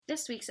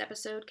This week's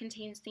episode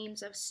contains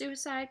themes of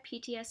suicide,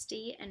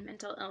 PTSD, and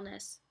mental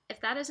illness. If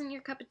that isn't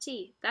your cup of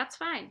tea, that's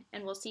fine,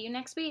 and we'll see you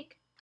next week.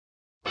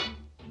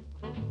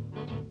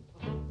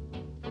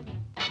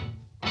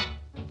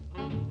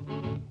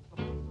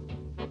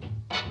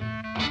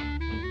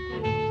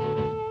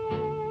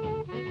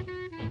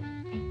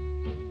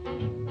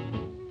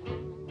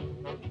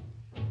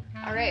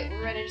 Alright,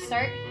 we're ready to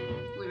start?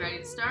 We ready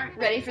to start?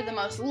 Ready for the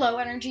most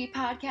low-energy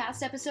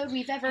podcast episode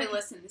we've ever... Hey,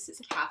 listen, this is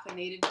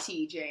caffeinated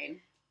tea, Jane.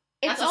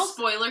 It's That's a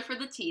spoiler for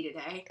the tea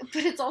today.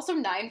 But it's also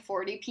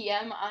 9:40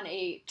 p.m. on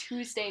a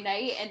Tuesday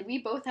night, and we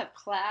both have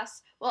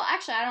class. Well,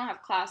 actually, I don't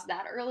have class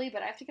that early,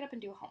 but I have to get up and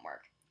do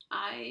homework.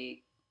 I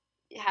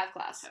have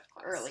class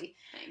early.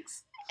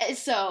 Thanks.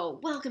 So,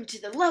 welcome to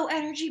the low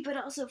energy, but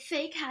also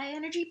fake high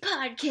energy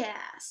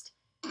podcast.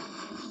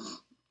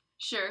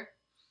 Sure.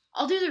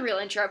 I'll do the real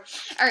intro.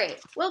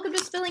 Alright, welcome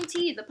to Spilling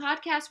Tea, the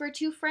podcast where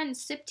two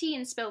friends sip tea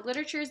and spill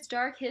literature's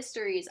dark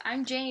histories.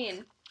 I'm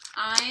Jane.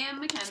 I am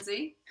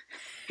Mackenzie.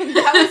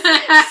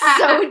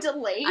 That was so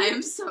delayed. I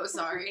am so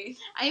sorry.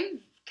 I'm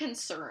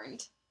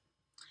concerned.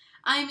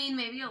 I mean,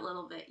 maybe a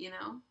little bit, you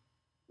know?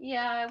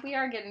 Yeah, we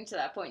are getting to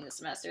that point in the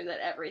semester that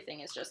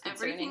everything is just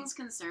concerning. Everything's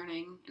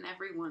concerning, and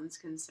everyone's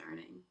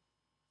concerning.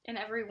 And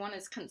everyone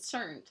is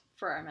concerned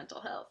for our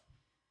mental health.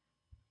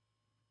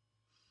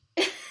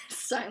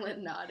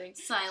 Silent nodding.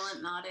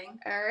 Silent nodding.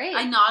 Alright.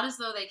 I nod as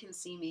though they can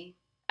see me.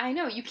 I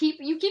know, you keep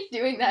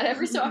doing that.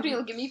 Every so often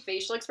you'll give me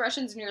facial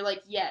expressions and you're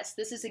like, yes,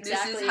 this is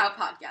exactly... This is how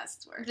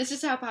podcasts work. This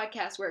is how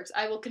podcast works.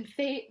 I will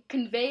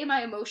convey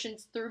my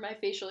emotions through my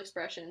facial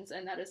expressions,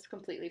 and that is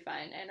completely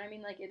fine. And I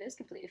mean, like, it is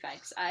completely fine,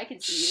 because I can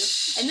see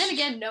you. And then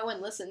again, no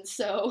one listens,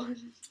 so...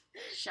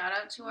 Shout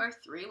out to our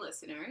 3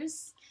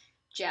 listeners.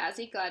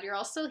 Jazzy, glad you're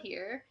all still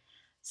here.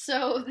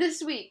 So,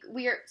 this week,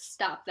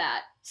 Stop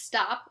that.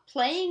 Stop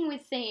playing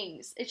with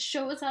things. It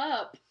shows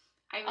up.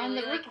 I really on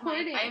the like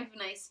recording. I have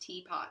nice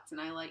teapots,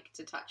 and I like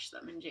to touch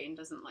them, and Jane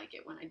doesn't like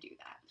it when I do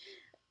that.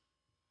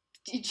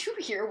 Did you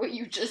hear what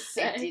you just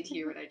said? I did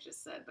hear what I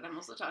just said, but I'm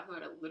also talking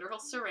about a literal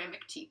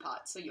ceramic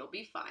teapot, so you'll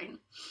be fine.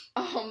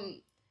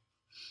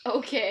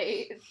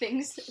 Okay,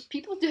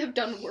 people have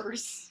done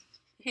worse.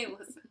 Hey,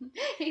 listen.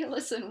 Hey,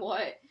 listen,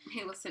 what?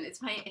 Hey, listen,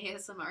 it's my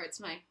ASMR, it's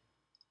my...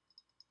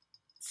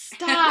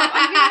 Stop,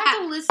 I'm gonna have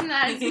to listen to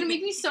that, it's gonna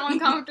make me so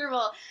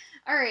uncomfortable.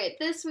 Alright,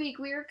 this week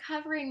we are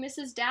covering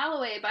Mrs.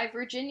 Dalloway by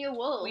Virginia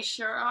Woolf. We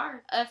sure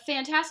are. A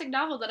fantastic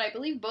novel that I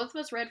believe both of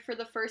us read for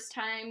the first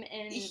time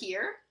in...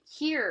 Here?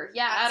 Here,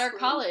 yeah, That's at our cool.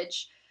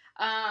 college.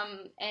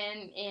 And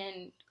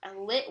in a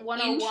Lit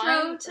 101.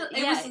 Intro to...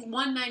 It was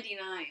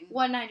 $1.99.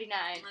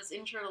 $1.99. That's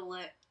Intro to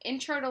Lit.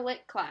 Intro to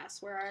Lit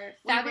class, where our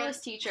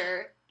fabulous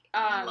teacher...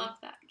 love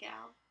that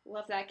gal.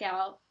 Love that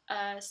gal.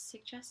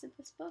 Suggested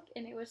this book,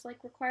 and it was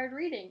like required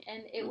reading,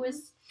 and it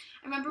was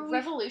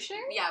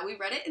revolutionary. Yeah, we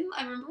read it, and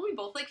I remember we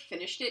both like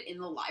finished it in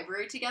the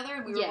library together,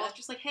 and we were both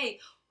just like, "Hey,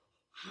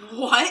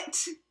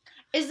 what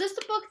is this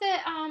the book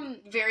that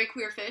Very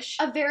Queer Fish?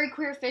 A Very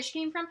Queer Fish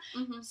came from?"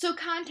 Mm-hmm. So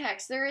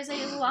context: there is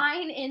a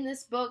line in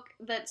this book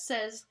that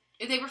says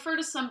they refer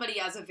to somebody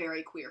as a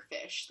very queer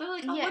fish. They're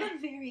like, "Oh, what a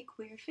very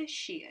queer fish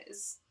she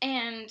is."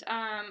 And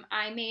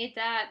I made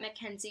that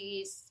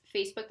Mackenzie's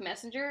Facebook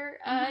Messenger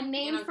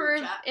name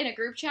in a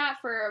group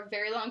chat for a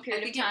very long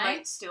period of time. I think it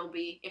might still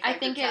be. If I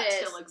think it is.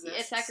 Still exists.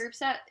 It's that group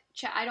chat.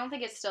 I don't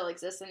think it still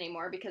exists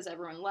anymore because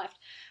everyone left.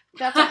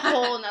 That's a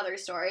whole another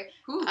story.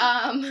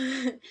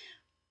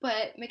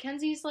 But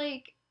Mackenzie's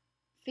like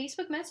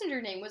Facebook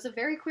Messenger name was a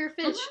very queer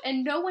fish,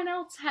 and no one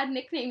else had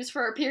nicknames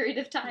for a period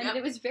of time. Yep. And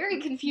it was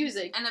very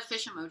confusing. And a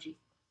fish emoji.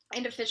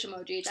 It was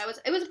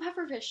a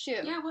pufferfish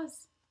too. Yeah, it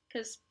was.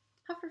 Because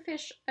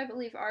pufferfish, I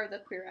believe, are the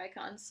queer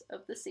icons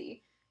of the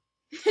sea.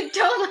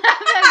 Don't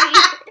laugh at me.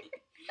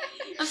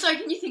 I'm sorry,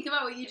 can you think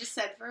about what you just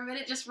said for a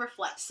minute? Just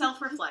reflect.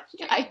 Self-reflect,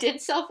 Jane. I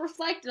did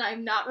self-reflect, and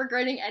I'm not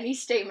regretting any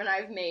statement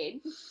I've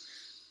made.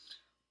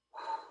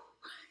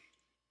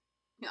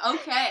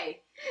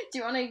 Okay. Do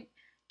you want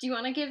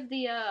to give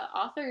the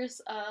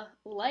author's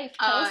life?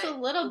 Tell us a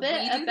little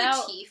bit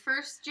about... the tea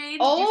first, Jane?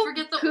 Did you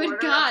forget the order good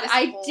God, of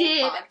this whole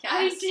podcast?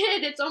 I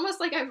did. It's almost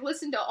like I've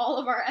listened to all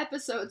of our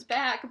episodes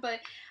back,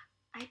 but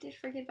I did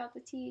forget about the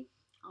tea.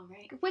 All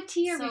right. What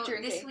tea are we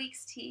drinking? This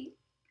week's tea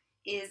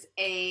is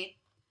a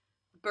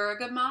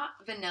bergamot,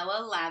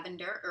 vanilla,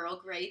 lavender, Earl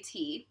Grey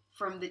tea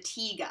from the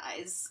Tea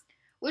Guys.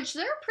 Which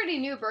they're a pretty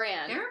new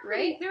brand,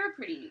 right? They're a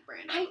pretty new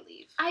brand, I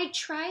believe. I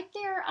tried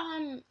their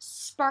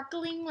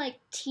sparkling like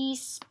tea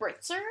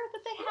spritzer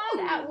that they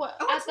had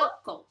it's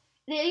local.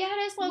 Yeah,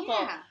 it is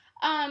local.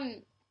 Yeah.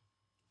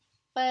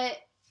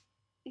 But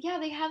yeah,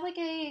 they have like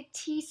a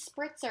tea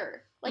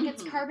spritzer. Like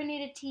it's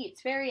carbonated tea.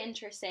 It's very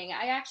interesting.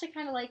 I actually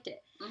kind of liked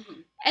it.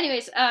 Mm-hmm.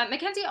 Anyways,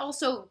 Mackenzie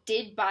also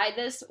did buy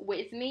this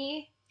with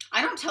me.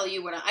 I don't tell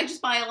you I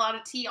just buy a lot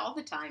of tea all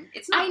the time.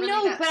 It's not really I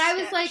know, that but sketch. I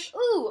was like,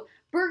 ooh,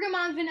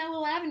 bergamot, vanilla,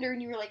 lavender, and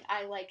you were like,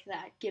 I like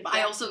that. But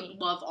I also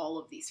love all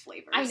of these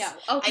flavors. I know.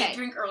 Okay. I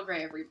drink Earl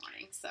Grey every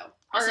morning, so.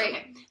 All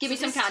right. Give me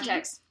some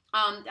context.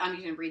 I'm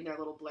going to read their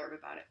little blurb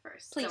about it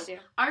first. Please do.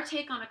 Our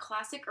take on a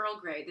classic Earl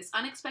Grey, this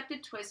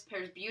unexpected twist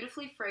pairs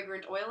beautifully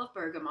fragrant oil of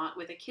bergamot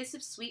with a kiss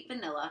of sweet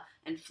vanilla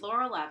and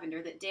floral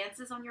lavender that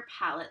dances on your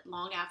palate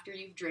long after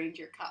you've drained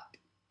your cup.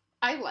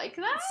 I like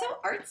that. It's so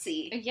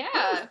artsy.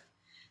 Yeah.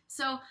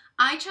 So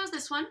I chose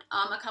this one,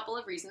 a couple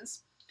of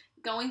reasons.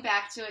 Going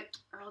back to it,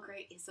 Earl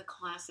Grey is a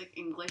classic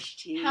English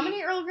tea. How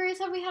many Earl Greys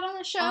have we had on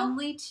the show?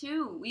 Only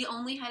 2. We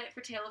only had it for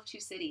Tale of Two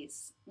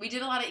Cities. We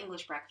did a lot of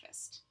English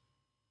breakfast.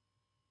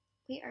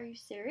 Wait, are you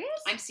serious?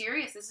 I'm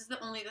serious. This is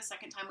only the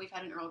second time we've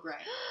had an Earl Grey.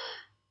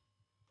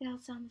 They all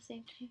sound the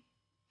same to me.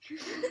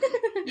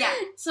 Yeah,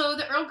 so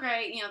the Earl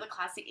Grey, the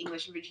classic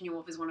English, and Virginia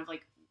Woolf is one of,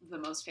 the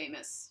most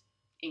famous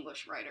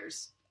English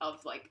writers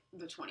of,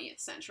 the 20th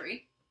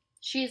century.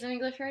 She's an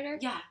English writer?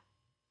 Yeah.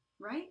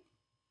 Right?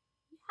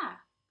 Yeah.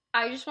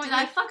 I just want Did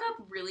I fuck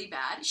up really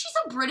bad? She's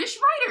a British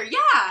writer,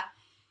 yeah!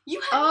 You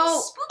had me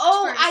spooked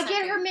for a I second.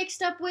 get her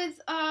mixed up with,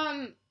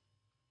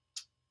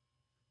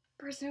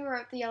 person who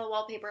wrote the Yellow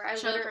Wallpaper.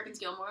 Shirley Perkins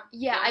Gilmore?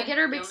 Yeah, Gilman? I get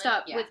her mixed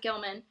Gilman? up Yeah. with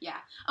Gilman. Yeah.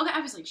 Okay, I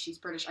was like, she's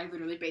British. I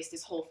literally based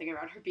this whole thing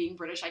around her being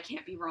British. I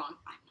can't be wrong.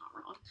 I'm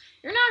not wrong.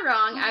 You're not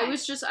wrong. Okay. I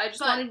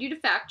just wanted you to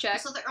fact check.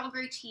 So the Earl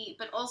Grey tea,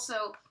 but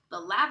also the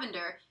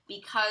lavender,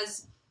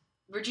 because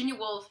Virginia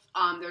Woolf,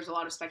 there's a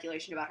lot of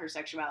speculation about her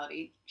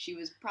sexuality. She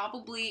was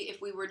probably,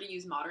 if we were to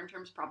use modern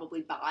terms,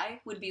 probably bi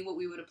would be what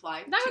we would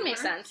apply That to would make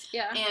her. sense,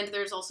 yeah. And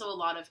there's also a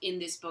lot of, in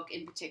this book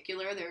in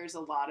particular, there's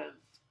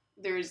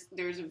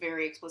a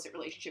very explicit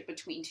relationship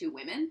between 2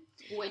 women.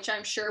 Which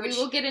I'm sure Which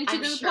we will get into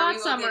I'm the sure plot we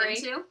will summary.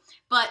 Get into.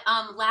 But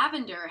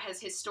lavender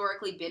has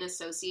historically been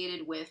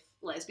associated with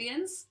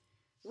lesbians.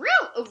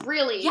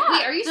 Really? Yeah,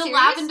 Wait, are you the serious?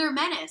 Lavender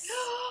Menace.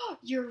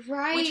 You're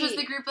right. Which was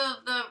the group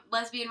of the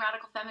lesbian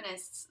radical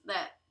feminists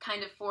that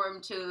kind of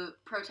formed to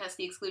protest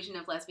the exclusion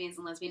of lesbians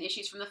and lesbian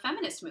issues from the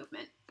feminist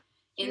movement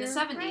in the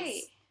 70s.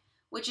 Right.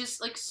 Which is,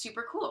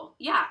 super cool.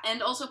 Yeah,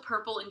 and also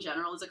purple in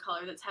general is a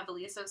color that's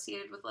heavily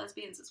associated with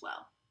lesbians as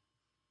well.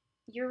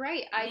 You're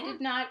right. I Yeah.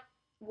 did not...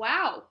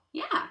 Wow.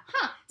 Yeah.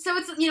 Huh. So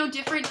it's,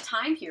 different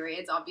time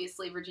periods.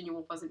 Obviously, Virginia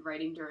Woolf wasn't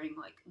writing during,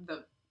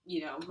 the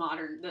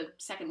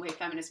second wave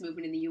feminist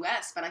movement in the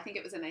U.S., but I think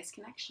it was a nice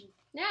connection.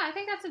 Yeah, I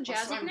think that's a jazzy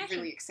Also, I'm connection.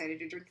 really excited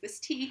to drink this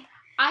tea.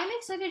 I'm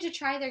excited to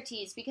try their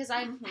teas because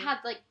I've Mhm. had,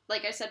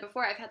 like I said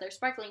before, I've had their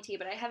sparkling tea,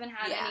 but I haven't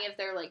had Yeah. any of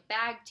their,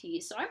 bag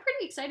teas. So I'm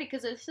pretty excited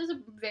because this is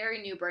a very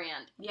new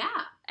brand.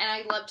 Yeah. And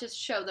I'd love to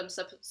show them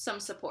some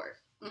support.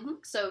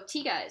 Mhm. So,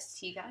 tea guys.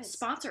 Tea guys.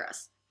 Sponsor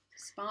us.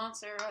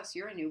 Sponsor us.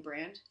 You're a new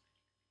brand.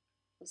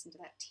 Listen to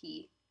that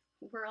tea.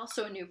 We're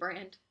also a new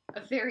brand.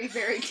 A very,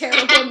 very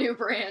terrible new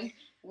brand.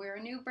 We're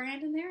a new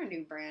brand and they're a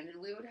new brand, and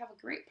we would have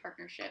a great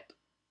partnership.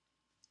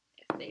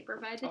 If they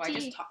provide the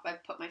tea. I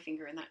put my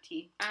finger in that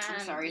tea. I'm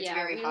sorry, it's yeah,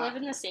 very we hot. live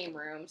in the same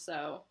room,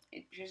 so...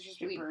 It just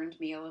burned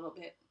me a little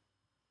bit.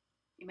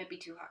 It might be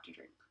too hot to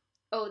drink.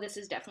 Oh, this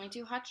is definitely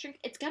too hot to drink.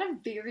 It's got a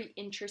very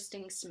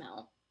interesting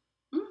smell.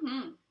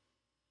 Mm-hmm.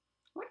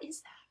 What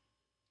is that?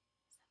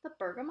 Is that the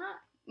bergamot?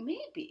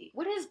 Maybe.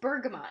 What is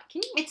bergamot?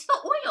 Can you... It's the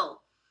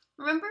oil.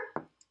 Remember?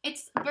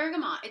 It's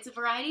bergamot. It's a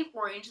variety of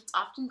orange that's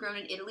often grown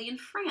in Italy and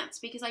France,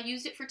 because I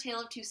used it for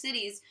Tale of Two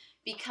Cities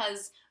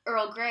because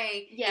Earl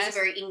Grey is a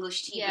very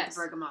English tea, but the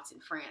bergamot's in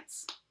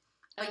France.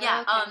 But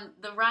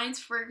the Rhine's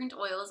fragrant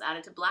oil is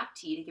added to black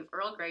tea to give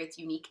Earl Grey its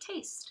unique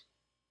taste.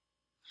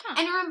 Huh.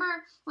 And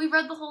remember, we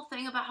read the whole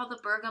thing about how the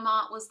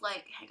bergamot was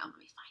hang on, let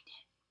me find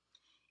it.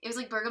 It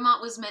was bergamot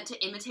was meant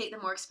to imitate the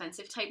more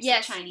expensive types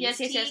of Chinese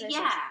tea.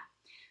 Yes.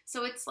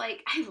 So it's I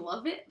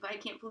love it, but I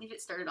can't believe it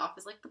started off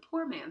as the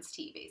poor man's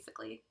tea,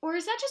 basically. Or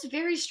is that just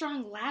very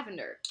strong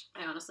lavender?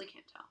 I honestly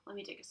can't tell. Let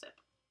me take a sip.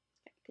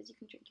 Because you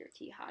can drink your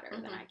tea hotter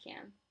than I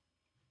can.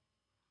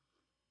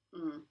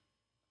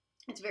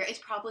 It's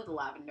probably the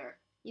lavender.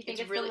 You think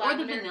it's really the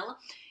lavender? Or the vanilla.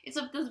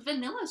 The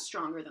vanilla is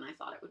stronger than I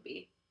thought it would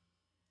be.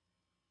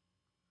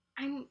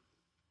 I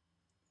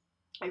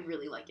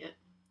really like it.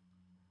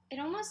 It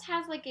almost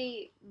has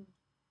a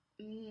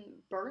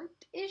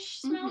burnt-ish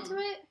smell to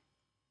it.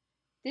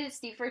 Did it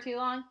steep for too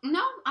long?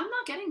 No, I'm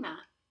not getting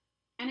that.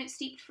 And it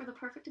steeped for the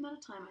perfect amount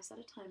of time. I set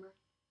a timer.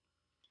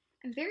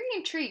 I'm very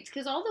intrigued,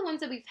 because all the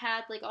ones that we've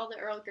had, all the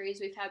Earl Greys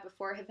we've had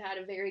before have had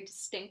a very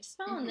distinct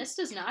smell, and this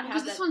does not have that.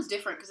 Because this one's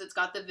different, because it's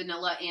got the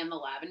vanilla and the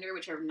lavender,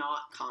 which are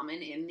not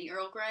common in the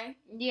Earl Grey.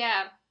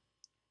 Yeah.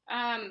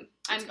 I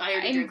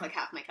already drank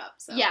half my cup,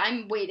 so. Yeah,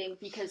 I'm waiting,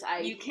 because I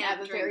have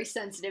a drink. very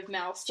sensitive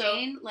mouth, so.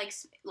 Jane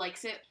likes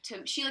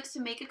she likes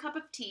to make a cup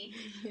of tea,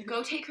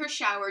 go take her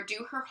shower,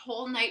 do her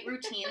whole night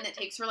routine that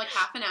takes her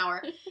half an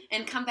hour,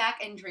 and come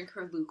back and drink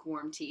her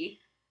lukewarm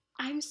tea.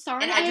 I'm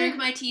sorry. And I drink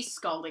my tea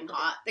scalding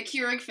hot. The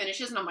Keurig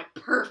finishes, and I'm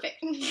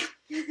perfect.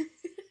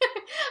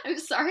 I'm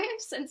sorry I have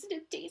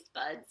sensitive taste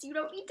buds. You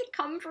don't need to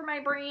come for my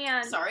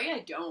brand. Sorry, I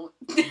don't.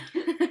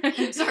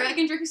 Sorry, I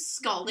can drink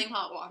scalding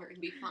hot water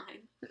and be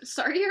fine.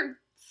 Sorry your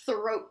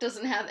throat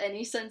doesn't have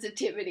any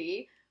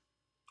sensitivity.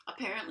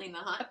 Apparently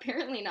not.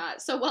 Apparently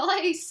not. So while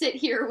I sit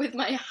here with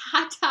my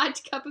hot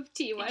cup of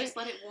tea, and just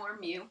let it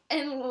warm you.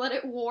 And let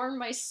it warm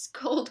my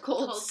cold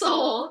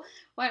soul,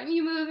 why don't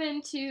you move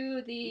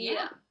into the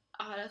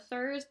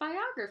author's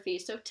biography?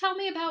 So tell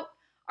me about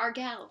our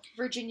gal,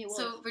 Virginia Woolf.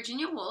 So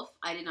Virginia Woolf,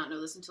 I did not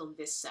know this until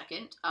this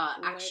second,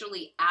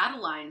 actually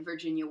Adeline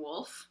Virginia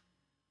Woolf.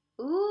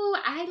 Ooh,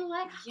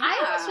 Adeline. Yeah.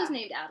 I almost was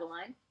named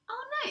Adeline.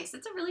 Oh, nice.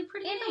 That's a really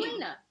pretty name.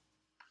 Elena.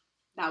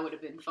 That would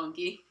have been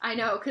funky. I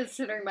know,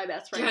 considering my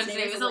best friend's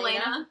name is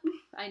Elena.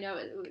 I know,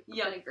 it would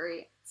have been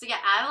great. So yeah,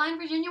 Adeline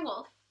Virginia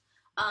Woolf.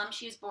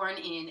 She was born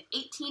in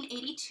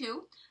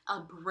 1882, a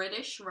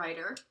British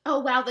writer. Oh,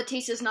 wow, the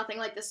taste is nothing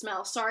like the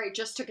smell. Sorry,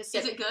 just took a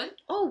sip. Is it good?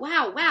 Oh,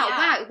 wow.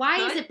 Yeah, why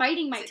is it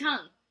biting my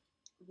tongue?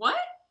 What?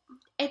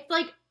 It's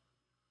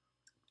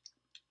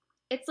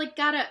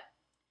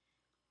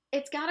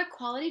got a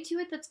quality to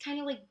it that's kind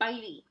of like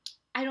bitey.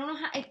 I don't know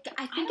how, I think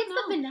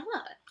it's the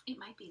vanilla. It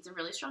might be. It's a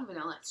really strong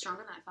vanilla. It's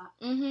stronger than I thought.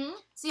 Mm-hmm.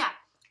 So yeah,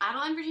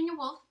 Adeline Virginia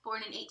Woolf,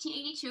 born in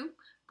 1882,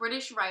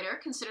 British writer,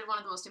 considered one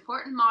of the most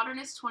important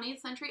modernist 20th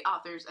century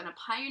authors, and a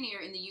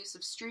pioneer in the use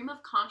of stream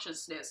of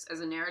consciousness as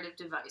a narrative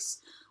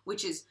device,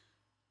 which is,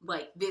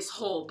 like, this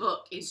whole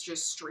book is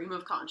just stream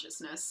of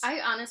consciousness. I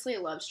honestly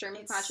love stream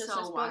of consciousness books.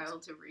 It's so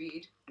wild to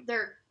read.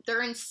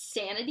 They're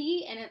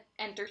insanity, and it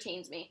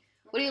entertains me.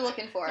 What are you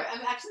looking for? Sorry,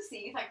 I'm actually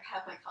seeing if I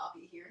have my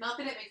copy here. Not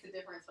that it makes a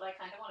difference, but I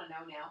kind of want to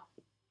know now.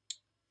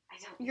 I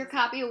don't. Your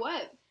copy of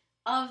what?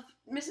 Of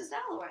Mrs.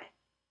 Dalloway.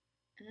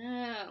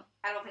 Oh.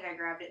 I don't think I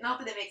grabbed it. Not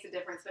that it makes a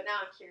difference, but now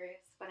I'm curious.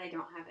 But I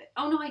don't have it.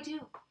 Oh, no, I do.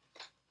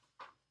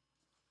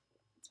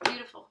 It's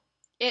beautiful.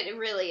 It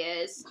really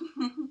is.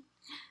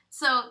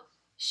 So,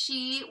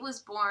 she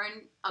was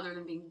born, other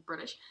than being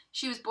British,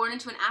 she was born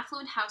into an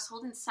affluent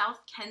household in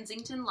South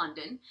Kensington,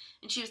 London,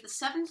 and she was the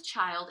 7th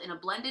child in a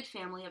blended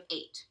family of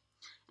 8.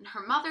 And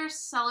her mother,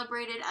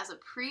 celebrated as a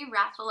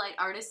pre-Raphaelite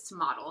artist's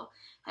model,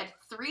 had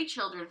 3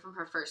 children from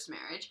her first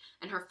marriage,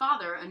 and her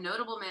father, a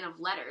notable man of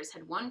letters,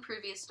 had 1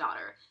 previous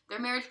daughter. Their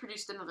marriage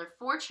produced another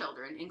 4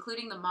 children,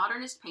 including the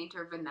modernist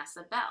painter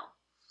Vanessa Bell.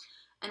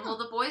 And while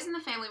the boys in the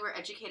family were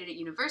educated at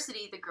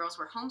university, the girls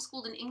were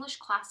homeschooled in English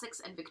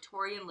classics and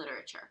Victorian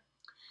literature.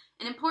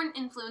 An important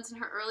influence in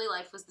her early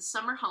life was the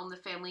summer home the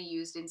family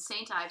used in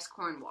St. Ives,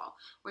 Cornwall,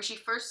 where she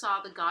first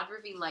saw the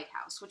Godrevy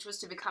Lighthouse, which was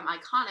to become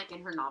iconic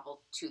in her novel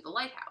To the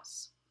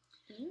Lighthouse.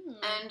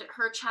 And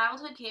her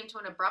childhood came to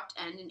an abrupt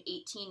end in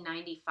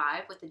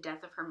 1895 with the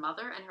death of her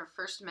mother and her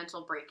first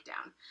mental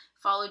breakdown,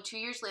 followed 2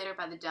 years later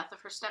by the death of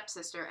her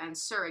stepsister and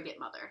surrogate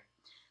mother.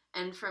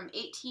 And from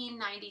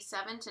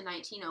 1897 to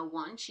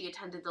 1901, she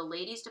attended the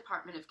Ladies'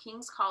 Department of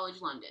King's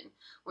College, London,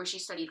 where she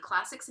studied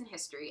classics and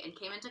history and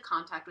came into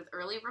contact with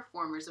early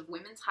reformers of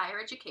women's higher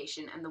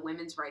education and the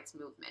women's rights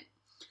movement.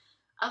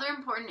 Other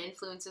important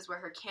influences were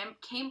her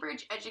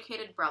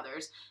Cambridge-educated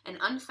brothers and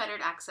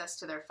unfettered access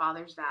to their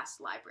father's vast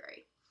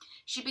library.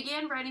 She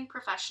began writing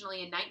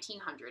professionally in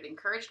 1900,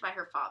 encouraged by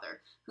her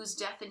father, whose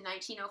death in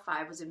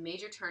 1905 was a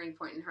major turning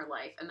point in her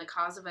life and the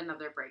cause of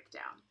another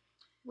breakdown.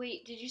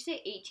 Wait, did you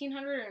say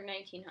 1800 or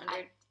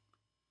 1900?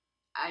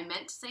 I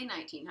meant to say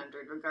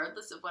 1900,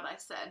 regardless of what I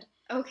said.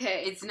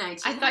 Okay. It's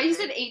 1900. I thought you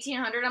said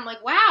 1800. I'm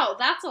like, wow,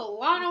 that's a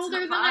lot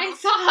older than I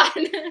thought.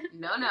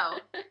 No.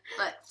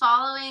 But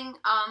following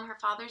her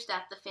father's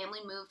death, the family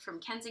moved from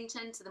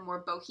Kensington to the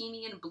more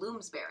bohemian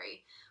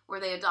Bloomsbury, where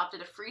they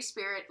adopted a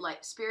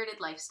spirited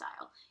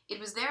lifestyle. It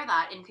was there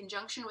that, in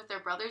conjunction with their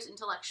brother's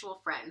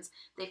intellectual friends,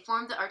 they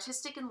formed the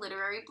artistic and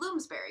literary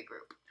Bloomsbury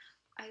Group.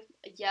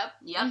 Yep.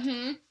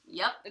 Mm-hmm.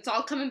 Yep. It's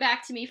all coming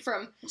back to me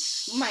from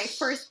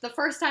the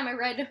first time I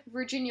read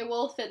Virginia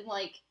Woolf in,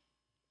 like,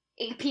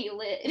 AP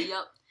Lit.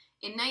 Yep.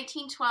 In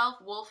 1912,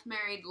 Woolf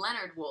married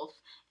Leonard Woolf,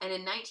 and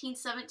in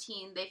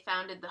 1917, they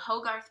founded the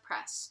Hogarth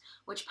Press,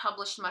 which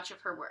published much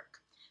of her work.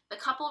 The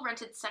couple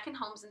rented second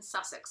homes in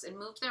Sussex and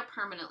moved there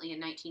permanently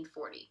in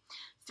 1940.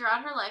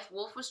 Throughout her life,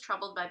 Woolf was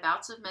troubled by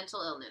bouts of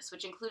mental illness,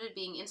 which included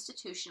being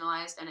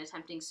institutionalized and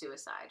attempting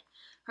suicide.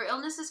 Her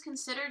illness is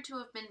considered to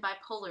have been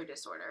bipolar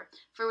disorder,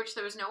 for which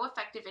there was no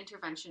effective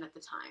intervention at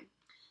the time.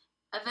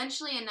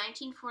 Eventually, in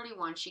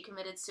 1941, she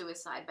committed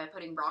suicide by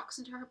putting rocks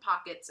into her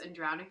pockets and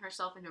drowning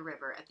herself in a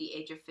river at the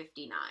age of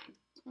 59.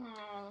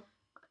 Aww.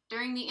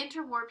 During the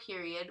interwar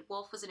period,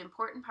 Woolf was an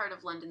important part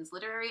of London's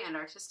literary and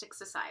artistic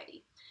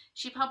society.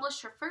 She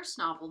published her first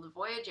novel, The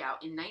Voyage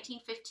Out, in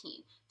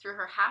 1915 through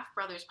her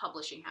half-brother's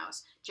publishing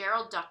house,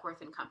 Gerald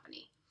Duckworth and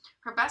Company.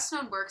 Her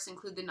best-known works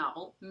include the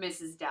novel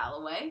Mrs.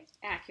 Dalloway,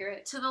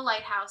 accurate, To the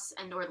Lighthouse,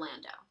 and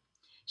Orlando.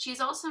 She is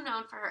also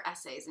known for her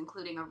essays,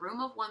 including A Room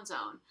of One's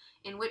Own,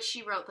 in which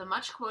she wrote the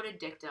much-quoted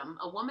dictum,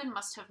 "A woman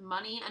must have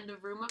money and a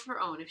room of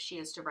her own if she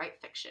is to write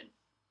fiction."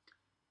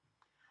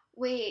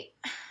 Wait.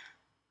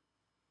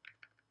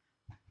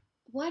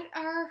 What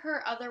are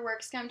her other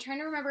works? I'm trying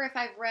to remember if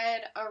I've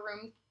read A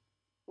Room...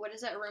 What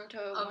is it? A Room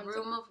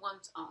of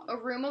One's Own? A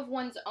Room of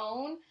One's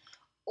Own.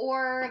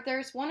 Or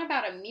there's one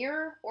about a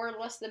mirror, or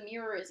unless the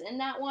mirror is in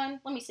that one.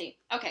 Let me see.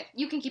 Okay,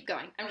 you can keep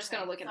going. I'm just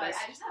going to look at this.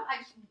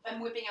 I'm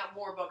whipping out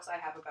more books I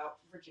have about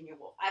Virginia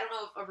Woolf. I don't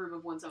know if A Room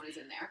of One's Own is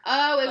in there.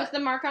 Oh, it was The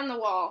Mark on the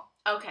Wall.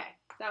 Okay.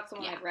 That's the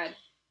one I'd read.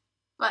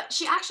 But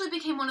she actually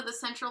became one of the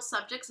central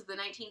subjects of the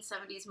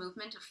 1970s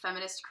movement of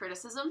feminist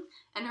criticism,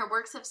 and her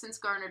works have since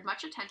garnered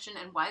much attention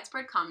and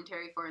widespread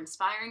commentary for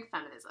inspiring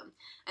feminism,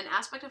 an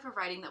aspect of her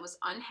writing that was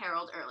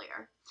unheralded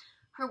earlier.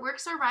 Her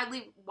works are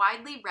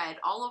widely read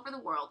all over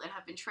the world and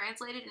have been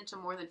translated into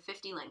more than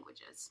 50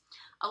 languages.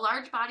 A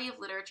large body of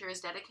literature is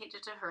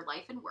dedicated to her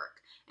life and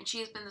work, and she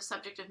has been the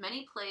subject of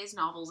many plays,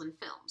 novels, and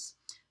films.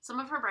 Some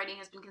of her writing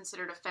has been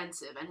considered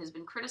offensive and has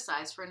been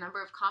criticized for a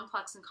number of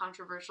complex and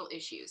controversial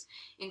issues,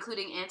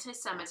 including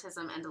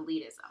anti-Semitism and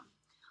elitism.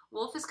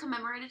 Woolf is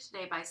commemorated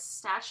today by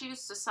statues,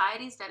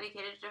 societies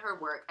dedicated to her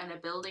work, and a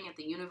building at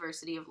the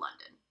University of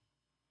London.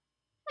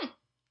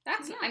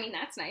 That's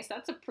nice.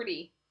 That's a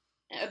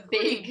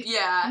big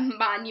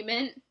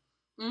monument.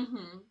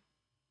 Mm-hmm.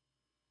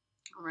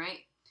 All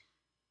right.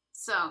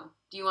 So,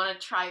 do you want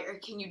to try, or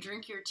can you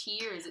drink your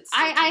tea, or is it still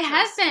I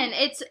have been.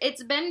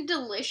 It's been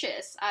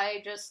delicious.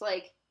 I just,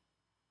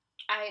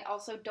 I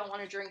also don't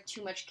want to drink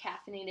too much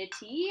caffeinated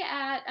tea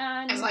at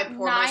as I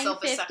pour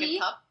myself a second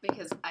cup,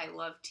 because I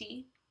love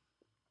tea.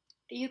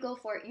 You go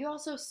for it. You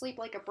also sleep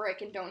like a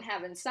brick and don't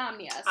have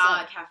insomnia.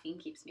 So. Caffeine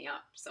keeps me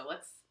up, so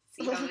let's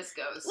see how this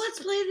goes. Let's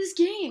play this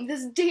game.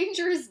 This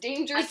dangerous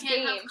game. I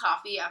can't have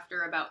coffee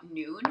after about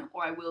noon,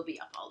 or I will be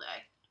up all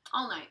day.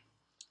 All night.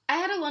 I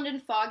had a London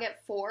fog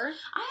at 4.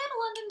 I had a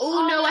London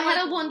fog at I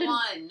had a London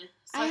 1.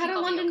 So I had a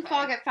London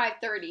fog at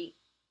 5:30.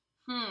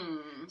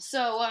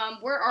 So,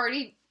 we're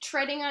already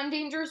treading on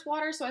dangerous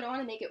water, so I don't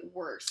want to make it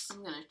worse.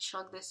 I'm gonna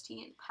chug this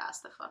tea and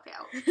pass the fuck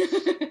out.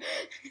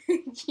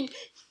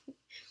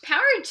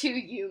 Power to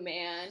you,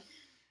 man.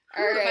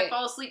 All right. If I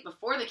fall asleep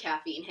before the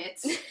caffeine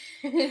hits.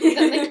 Then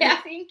the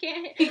caffeine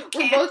can't hit.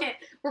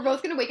 We're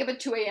both going to wake up at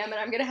 2 a.m. and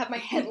I'm going to have my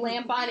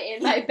headlamp on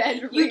in my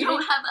bed. You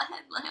don't have a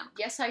headlamp.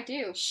 Yes, I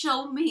do.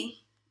 Show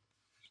me.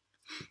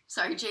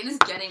 Sorry, Jane is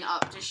getting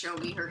up to show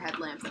me her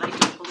headlamp that I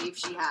don't believe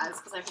she has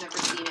because I've never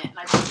seen it. And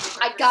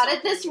I got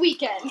it this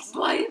weekend.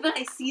 Why haven't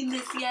I seen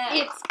this yet?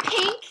 It's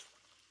pink.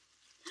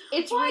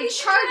 It's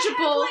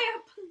rechargeable.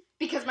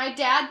 Because my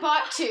dad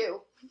bought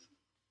 2.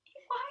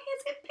 Why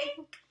is it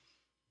pink?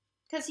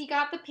 Because he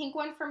got the pink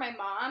one for my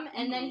mom,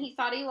 and then he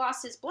thought he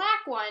lost his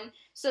black one,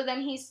 so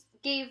then he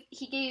was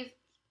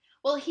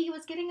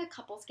getting a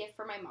couple's gift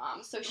for my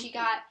mom, so she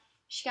got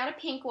a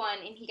pink one,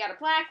 and he got a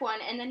black one,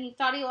 and then he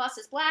thought he lost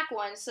his black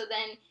one, so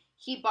then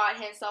he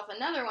bought himself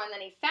another one, then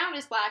he found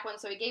his black one,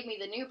 so he gave me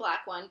the new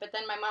black one, but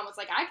then my mom was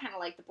like, I kind of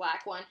like the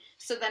black one,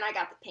 so then I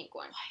got the pink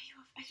one.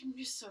 I'm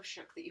just so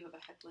shook that you have a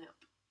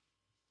headlamp.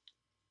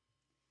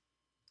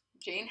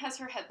 Jane has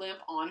her headlamp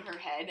on her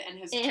head and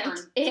has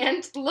turned.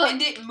 And look.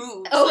 And it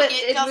moves. Oh,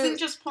 it doesn't moves.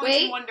 Just point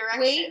in one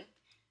direction. Wait.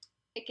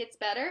 It gets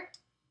better.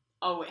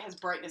 Oh, it has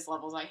brightness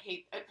levels. I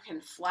hate it. Can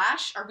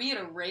flash? Are we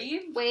at a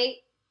rave?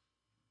 Wait.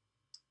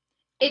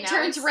 It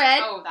turns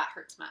red. Oh, that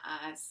hurts my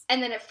eyes.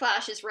 And then it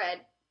flashes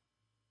red.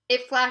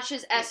 It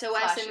flashes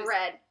SOS in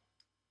red.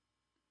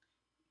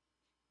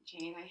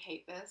 Jane, I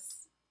hate this.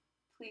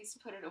 Please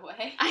put it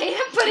away. I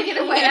am putting it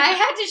away. I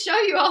had to show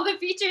you all the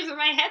features of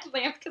my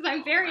headlamp because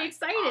I'm very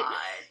excited.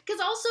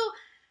 Because also,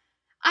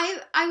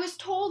 I was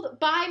told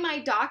by my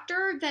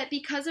doctor that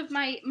because of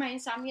my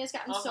insomnia has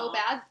gotten so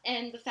bad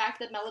and the fact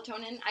that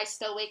melatonin, I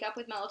still wake up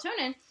with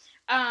melatonin,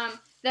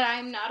 that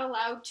I'm not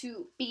allowed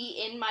to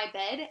be in my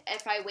bed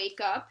if I wake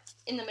up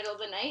in the middle of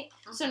the night.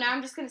 So now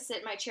I'm just going to sit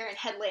in my chair and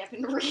headlamp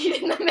and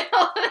read in the middle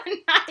of the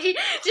night.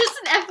 Just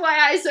an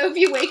FYI, so if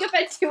you wake up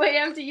at 2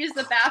 a.m. to use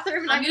the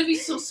bathroom... I'm going to be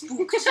so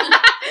spooked.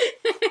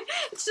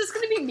 It's just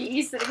going to be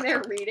me sitting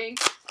there reading.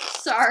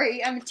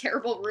 Sorry, I'm a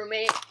terrible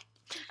roommate.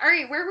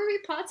 Alright, where were we?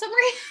 Plot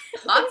summary?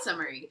 Plot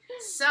summary.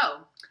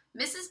 So,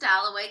 Mrs.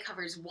 Dalloway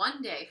covers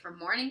one day from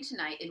morning to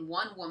night in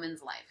one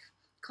woman's life.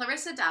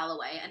 Clarissa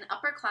Dalloway, an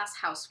upper-class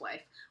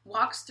housewife,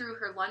 walks through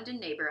her London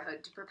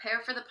neighborhood to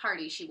prepare for the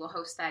party she will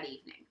host that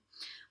evening.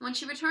 When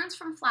she returns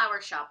from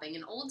flower shopping,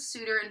 an old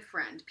suitor and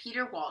friend,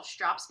 Peter Walsh,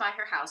 drops by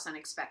her house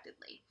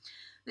unexpectedly.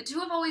 The two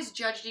have always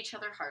judged each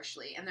other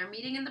harshly, and their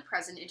meeting in the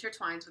present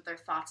intertwines with their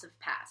thoughts of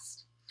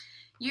past.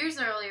 Years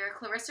earlier,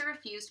 Clarissa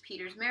refused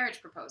Peter's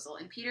marriage proposal,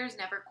 and Peter has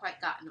never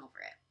quite gotten over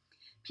it.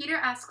 Peter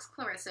asks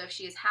Clarissa if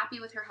she is happy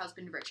with her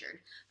husband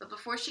Richard, but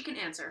before she can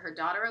answer, her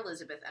daughter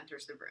Elizabeth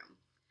enters the room.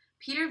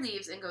 Peter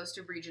leaves and goes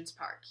to Regent's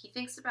Park. He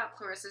thinks about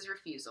Clarissa's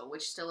refusal,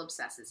 which still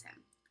obsesses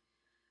him.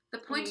 The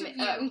point of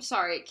view... I'm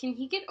sorry, can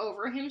he get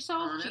over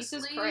himself? Honestly,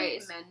 Jesus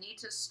Christ. Men need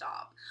to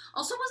stop.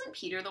 Also, wasn't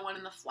Peter the one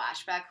in the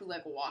flashback who,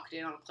 walked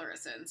in on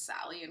Clarissa and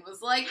Sally and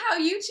was like, how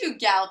you two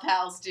gal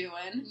pals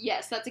doing?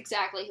 Yes, that's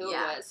exactly who it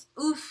was.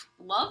 Oof,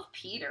 love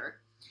Peter.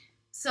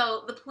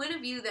 So, the point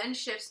of view then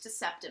shifts to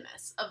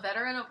Septimus, a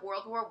veteran of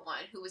World War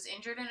I who was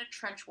injured in a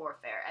trench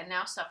warfare and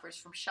now suffers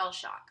from shell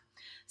shock.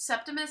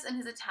 Septimus and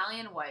his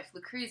Italian wife,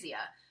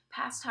 Lucrezia,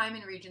 pass time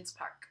in Regent's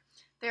Park.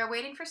 They are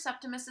waiting for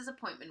Septimus's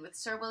appointment with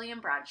Sir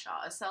William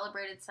Bradshaw, a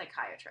celebrated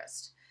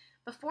psychiatrist.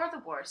 Before the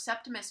war,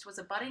 Septimus was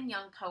a budding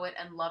young poet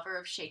and lover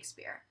of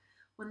Shakespeare.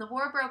 When the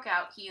war broke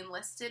out, he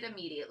enlisted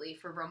immediately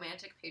for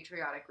romantic,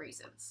 patriotic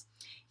reasons.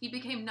 He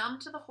became numb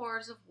to the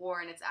horrors of war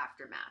and its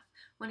aftermath.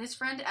 When his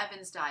friend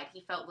Evans died,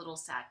 he felt little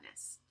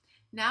sadness.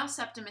 Now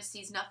Septimus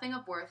sees nothing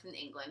of worth in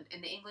England,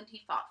 in the England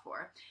he fought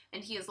for,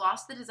 and he has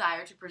lost the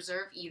desire to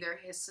preserve either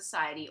his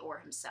society or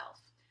himself.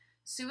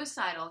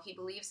 Suicidal, he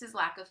believes his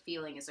lack of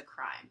feeling is a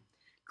crime.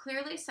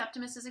 Clearly,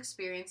 Septimus's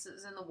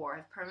experiences in the war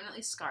have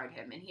permanently scarred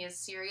him, and he has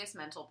serious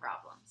mental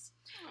problems.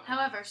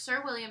 However,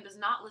 Sir William does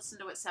not listen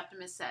to what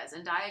Septimus says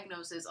and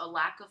diagnoses a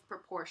lack of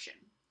proportion.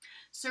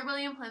 Sir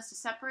William plans to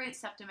separate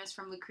Septimus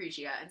from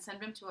Lucretia and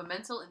send him to a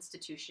mental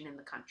institution in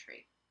the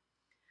country.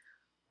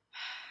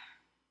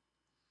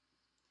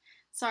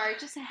 Sorry,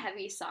 just a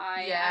heavy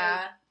sigh.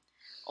 Yeah.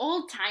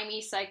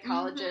 Old-timey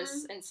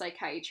psychologists and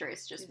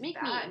psychiatrists just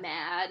make me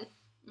mad.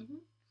 Mm-hmm.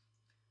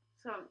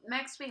 So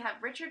next we have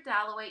Richard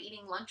Dalloway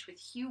eating lunch with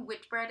Hugh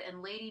Whitbread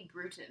and Lady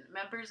Bruton,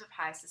 members of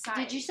high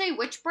society. Did you say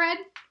Whitbread?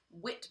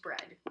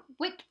 Whitbread.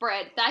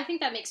 Whitbread. I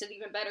think that makes it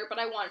even better, but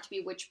I want it to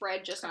be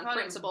Whitbread just on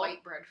principle.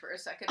 White bread for a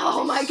second.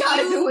 Oh my god,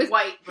 if it was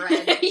white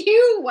bread.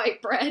 Hugh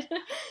Whitebread.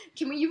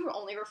 Can you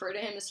only refer to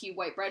him as Hugh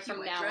Whitebread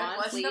from now on,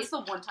 well, please? That's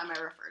the one time I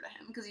refer to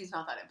him, because he's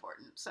not that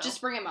important. So.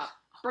 Just bring him up.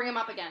 Bring him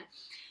up again.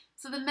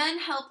 So the men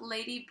help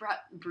Lady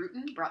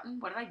Bruton?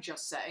 What did I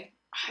just say?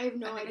 I have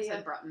no idea. I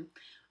said Bruton.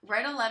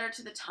 Write a letter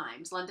to the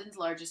Times, London's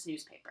largest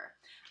newspaper.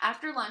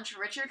 After lunch,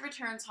 Richard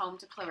returns home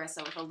to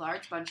Clarissa with a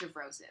large bunch of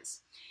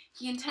roses.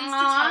 He intends to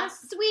tell...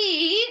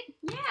 sweet!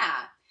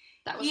 Yeah.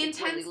 That was he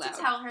intends really loud.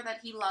 to tell her that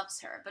he loves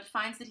her, but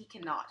finds that he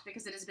cannot,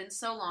 because it has been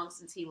so long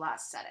since he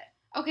last said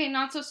it. Okay,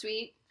 not so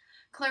sweet.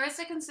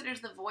 Clarissa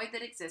considers the void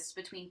that exists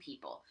between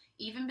people,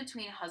 even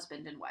between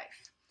husband and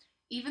wife.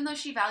 Even though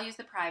she values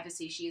the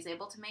privacy she is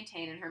able to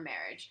maintain in her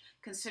marriage,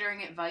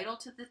 considering it vital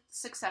to the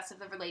success of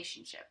the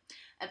relationship,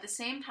 at the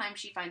same time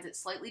she finds it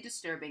slightly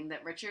disturbing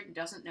that Richard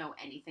doesn't know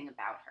anything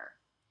about her.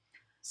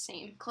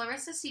 Same.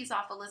 Clarissa sees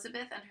off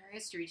Elizabeth and her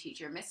history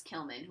teacher, Miss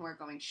Kilman, who are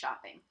going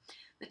shopping.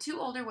 The two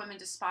older women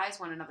despise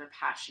one another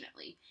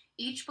passionately,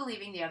 each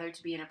believing the other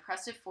to be an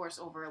oppressive force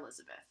over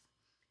Elizabeth.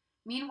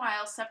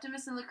 Meanwhile,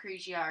 Septimus and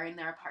Lucretia are in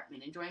their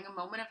apartment, enjoying a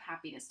moment of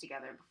happiness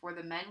together before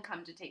the men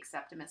come to take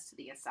Septimus to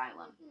the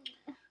asylum.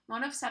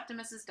 One of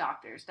Septimus's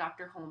doctors,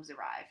 Dr. Holmes,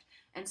 arrived,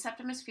 and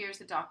Septimus fears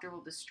the doctor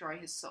will destroy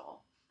his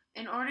soul.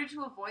 In order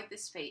to avoid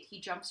this fate, he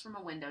jumps from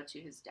a window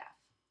to his death.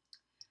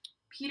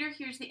 Peter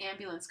hears the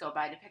ambulance go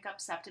by to pick up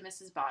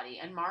Septimus's body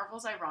and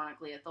marvels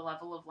ironically at the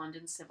level of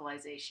London's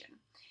civilization.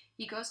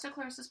 He goes to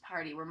Clarissa's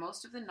party, where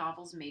most of the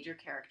novel's major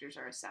characters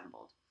are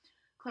assembled.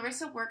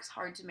 Clarissa works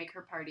hard to make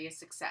her party a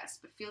success,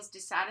 but feels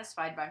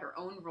dissatisfied by her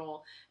own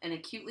role and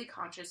acutely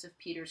conscious of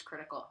Peter's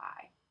critical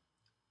eye.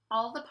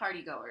 All the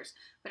partygoers,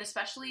 but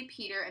especially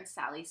Peter and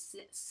Sally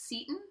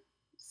Sally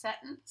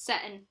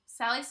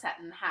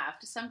Seton have,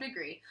 to some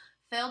degree,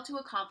 failed to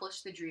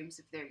accomplish the dreams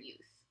of their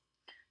youth.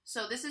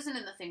 So this isn't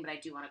in the thing, but I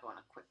do want to go on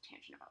a quick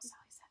tangent about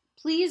Sally Seton.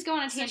 Please go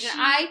on a tangent.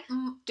 I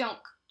don't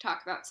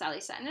talk about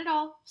Sally Seton at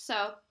all,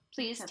 so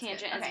please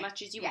tangent as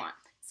much as you want.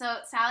 So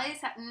Sally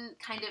Seton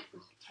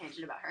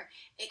tangent about her,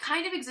 it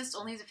kind of exists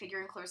only as a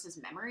figure in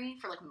Clarissa's memory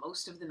for like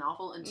most of the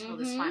novel until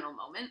this final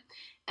moment.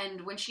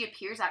 And when she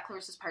appears at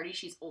Clarissa's party,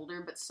 she's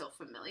older but still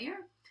familiar.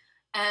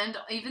 And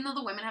even though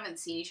the women haven't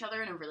seen each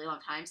other in a really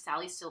long time,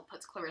 Sally still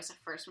puts Clarissa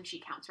first when she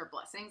counts her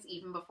blessings,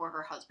 even before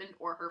her husband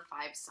or her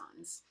 5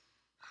 sons.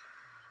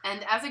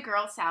 And as a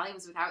girl, Sally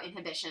was without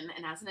inhibition,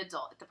 and as an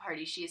adult at the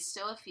party, she is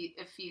still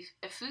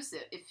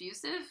effusive,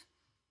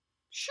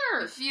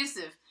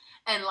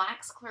 and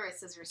lacks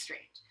Clarissa's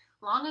restraint.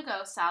 Long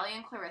ago, Sally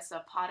and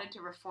Clarissa plotted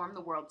to reform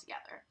the world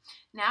together.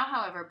 Now,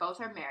 however, both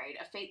are married,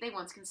 a fate they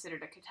once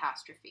considered a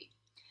catastrophe.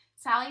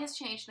 Sally has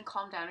changed and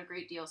calmed down a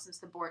great deal since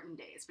the Borton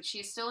days, but she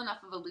is still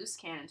enough of a loose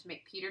cannon to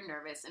make Peter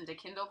nervous and to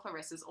kindle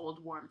Clarissa's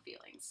old warm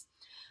feelings.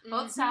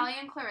 Both Sally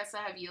and Clarissa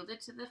have yielded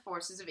to the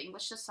forces of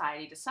English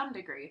society to some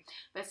degree,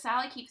 but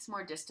Sally keeps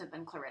more distant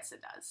than Clarissa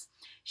does.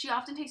 She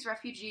often takes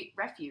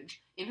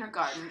refuge in her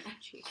garden,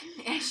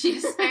 and she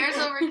despairs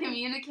over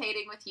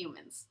communicating with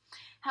humans.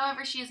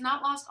 However, she has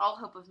not lost all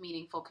hope of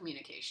meaningful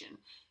communication.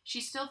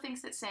 She still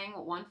thinks that saying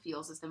what one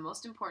feels is the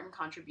most important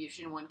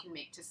contribution one can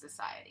make to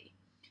society.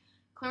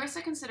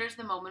 Clarissa considers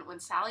the moment when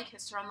Sally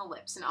kissed her on the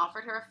lips and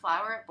offered her a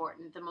flower at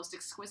Borton the most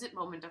exquisite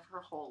moment of her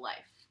whole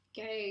life.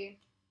 Gay.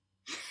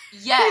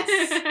 Yes!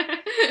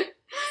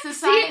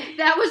 See,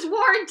 that was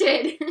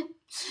warranted!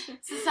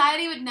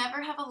 Society would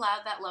never have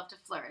allowed that love to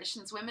flourish,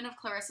 since women of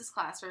Clarissa's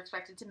class were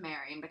expected to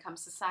marry and become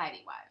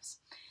society wives.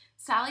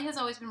 Sally has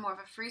always been more of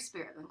a free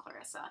spirit than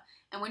Clarissa,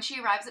 and when she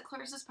arrives at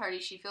Clarissa's party,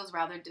 she feels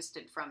rather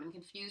distant from and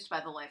confused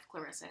by the life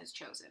Clarissa has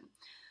chosen.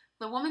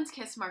 The woman's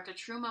kiss marked a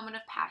true moment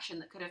of passion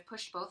that could have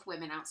pushed both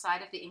women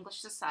outside of the English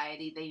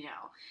society they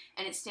know,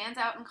 and it stands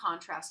out in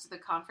contrast to the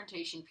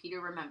confrontation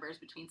Peter remembers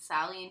between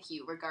Sally and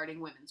Hugh regarding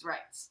women's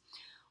rights.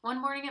 One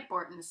morning at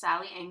Bourton,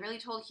 Sally angrily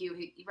told Hugh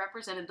he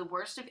represented the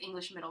worst of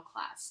English middle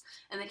class,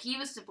 and that he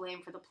was to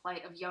blame for the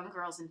plight of young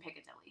girls in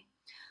Piccadilly.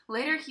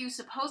 Later, Hugh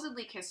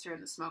supposedly kissed her in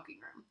the smoking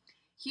room.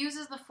 Hugh's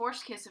is the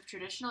forced kiss of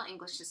traditional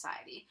English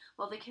society,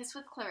 while the kiss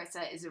with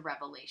Clarissa is a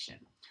revelation.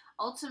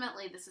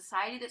 Ultimately, the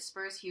society that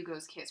spurs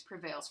Hugo's kiss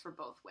prevails for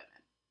both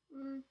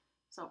women.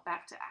 So,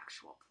 back to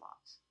actual plot.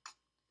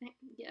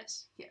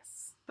 Yes.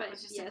 Yes. But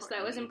yes,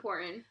 that was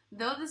important.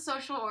 Though the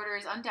social order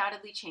is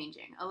undoubtedly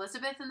changing,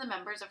 Elizabeth and the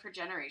members of her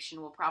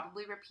generation will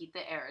probably repeat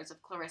the errors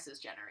of Clarissa's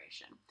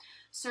generation.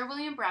 Sir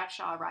William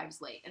Bradshaw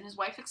arrives late, and his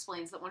wife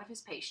explains that one of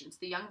his patients,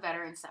 the young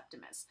veteran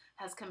Septimus,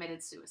 has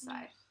committed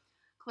suicide.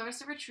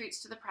 Clarissa retreats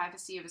to the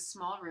privacy of a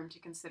small room to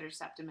consider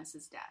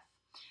Septimus's death.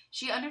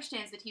 She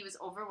understands that he was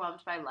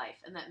overwhelmed by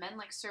life, and that men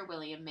like Sir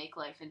William make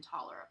life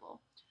intolerable.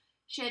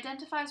 She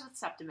identifies with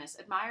Septimus,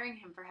 admiring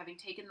him for having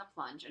taken the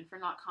plunge and for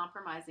not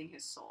compromising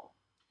his soul.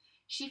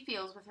 She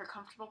feels, with her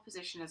comfortable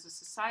position as a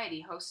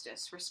society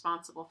hostess,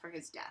 responsible for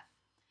his death.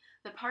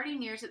 The party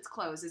nears its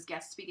close as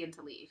guests begin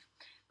to leave.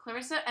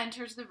 Clarissa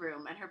enters the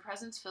room, and her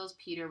presence fills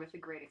Peter with a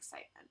great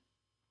excitement.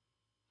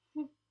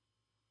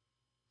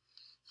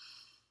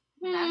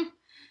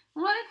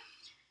 What?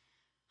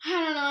 I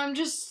don't know, I'm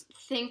just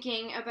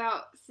thinking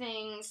about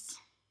things.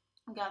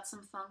 Got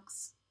some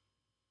thunks.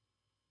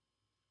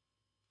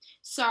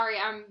 Sorry,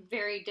 I'm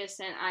very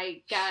distant.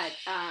 I'm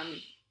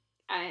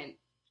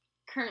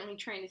currently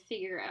trying to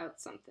figure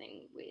out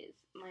something with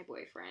my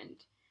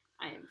boyfriend.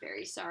 I am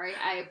very sorry.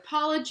 I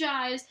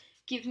apologize.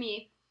 Give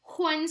me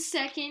 1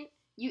 second.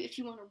 If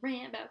you want to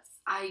rant about...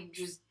 I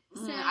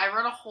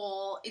wrote a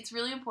whole... It's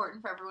really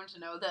important for everyone to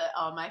know that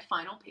my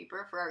final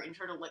paper for our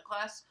Intro to Lit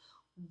class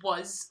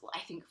was, I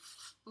think,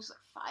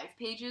 5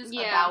 pages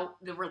about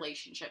the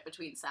relationship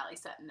between Sally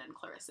Seton and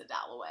Clarissa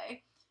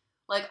Dalloway.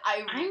 Like,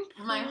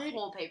 my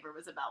whole paper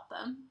was about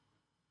them.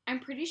 I'm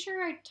pretty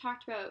sure I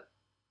talked about,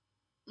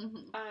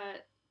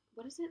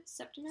 what is it?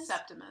 Septimus?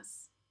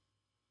 Septimus.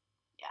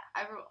 Yeah,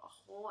 I wrote a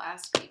whole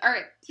ass paper.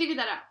 Alright, figure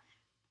that out.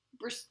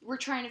 We're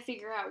trying to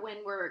figure out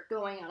when we're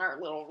going on our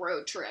little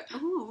road trip.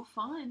 Ooh,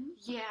 fun.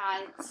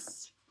 Yeah,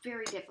 it's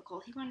very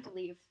difficult. He wanted to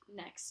leave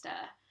next,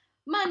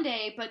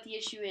 Monday, but the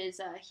issue is,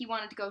 he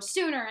wanted to go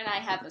sooner, and I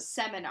have a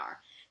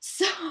seminar.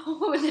 So,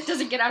 it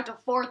doesn't get out till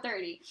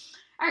 4:30.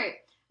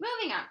 Alright,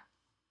 moving on.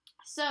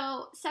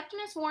 So,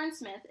 Septimus Warren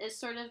Smith is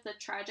sort of the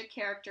tragic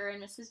character in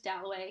Mrs.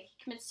 Dalloway.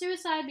 He commits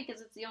suicide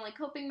because it's the only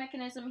coping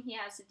mechanism he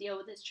has to deal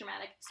with his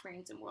traumatic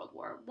experience in World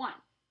War I.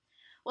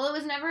 Well, it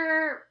was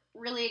never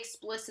really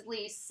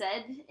explicitly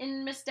said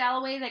in Miss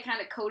Dalloway. They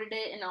kind of coded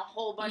it in a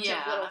whole bunch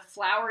of little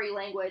flowery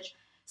language.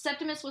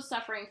 Septimus was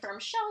suffering from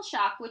shell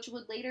shock, which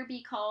would later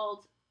be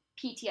called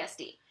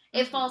PTSD.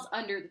 It falls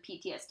under the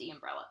PTSD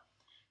umbrella.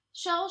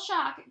 Shell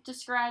shock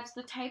describes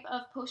the type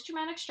of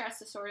post-traumatic stress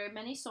disorder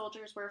many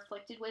soldiers were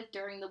afflicted with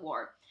during the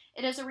war.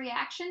 It is a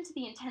reaction to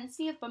the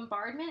intensity of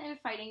bombardment and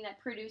fighting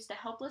that produced a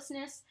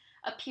helplessness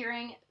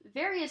appearing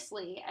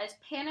variously as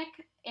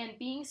panic and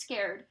being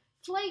scared,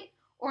 flight,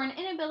 or an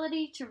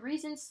inability to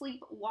reason,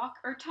 sleep, walk,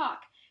 or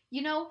talk.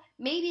 You know,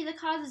 maybe the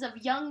causes of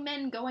young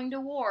men going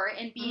to war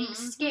and being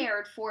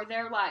scared for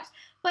their lives.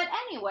 But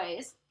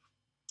anyways...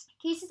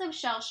 Cases of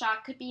shell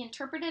shock could be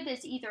interpreted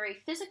as either a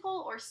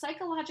physical or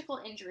psychological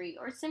injury,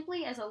 or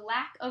simply as a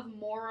lack of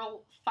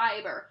moral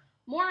fiber.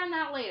 More on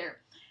that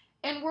later.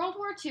 In World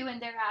War II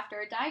and thereafter,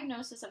 a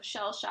diagnosis of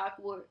shell shock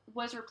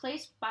was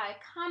replaced by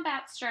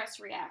combat stress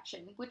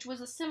reaction, which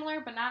was a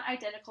similar but not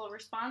identical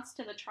response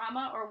to the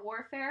trauma or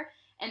warfare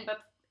and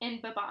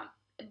bombardment.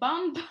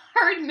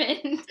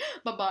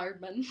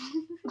 Bombardment.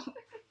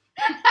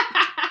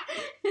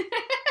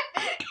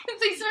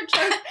 Please don't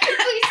joke.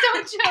 Please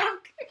don't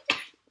joke.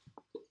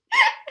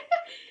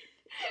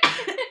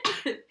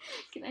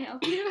 Can I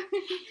help you?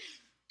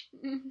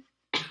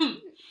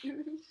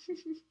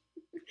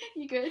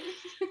 You good?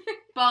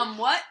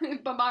 What?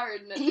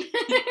 Bombardment. I'm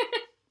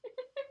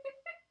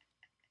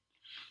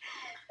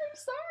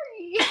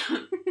sorry.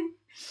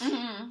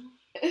 I'm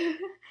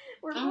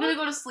gonna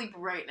go to sleep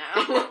right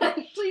now.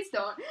 Please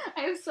don't.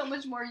 I have so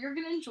much more. You're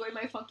gonna enjoy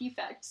my funky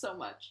fact so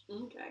much.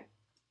 Okay.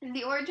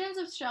 The origins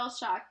of shell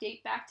shock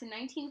date back to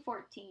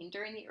 1914,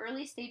 during the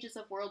early stages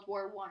of World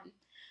War I.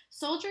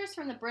 Soldiers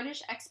from the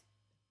British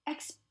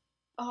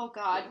oh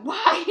God,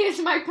 why is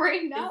my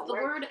brain not the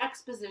word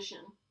exposition?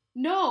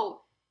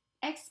 No.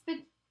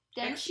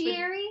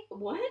 Expedentiary?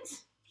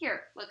 What?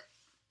 Here, look.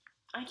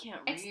 I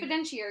can't read.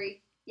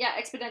 Expedentiary. Yeah,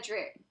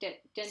 expedentiary.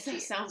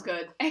 Sounds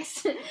good.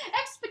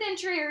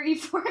 Expedentiary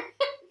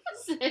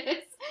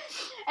forces.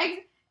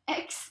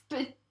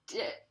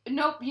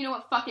 Nope, you know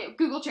what? Fuck it.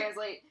 Google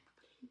Translate.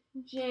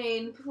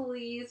 Jane,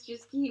 please,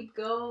 just keep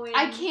going.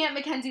 I can't,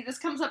 Mackenzie. This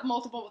comes up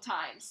multiple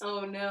times.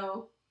 Oh,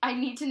 no. I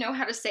need to know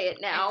how to say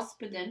it now.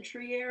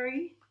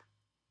 Expedentiary?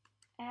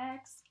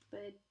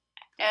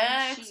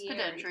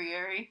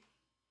 Expedentiary.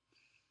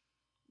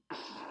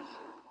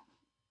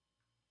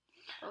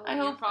 I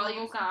hope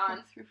volume's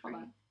on. Hold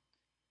on.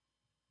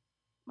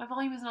 My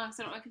volume is on because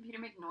I don't want my computer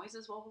to make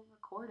noises while we're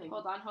recording.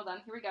 Hold on.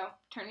 Here we go.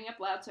 Turning up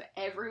loud so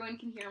everyone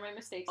can hear my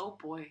mistakes. Oh,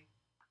 boy.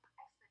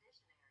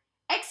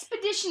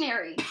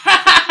 Expeditionary.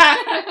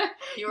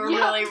 You were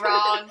really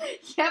wrong.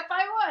 Yep,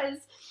 I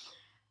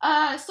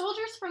was.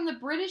 Soldiers from the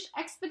British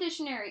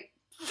Expeditionary...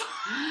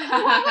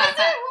 What was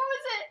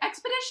it?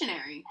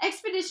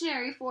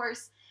 Expeditionary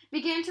Force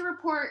began to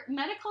report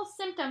medical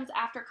symptoms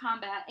after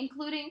combat,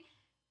 including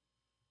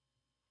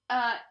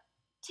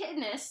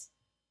tinnitus.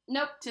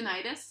 Nope.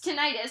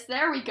 Tinnitus.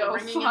 There we go.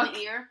 Ringing in the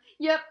ear.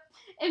 Yep.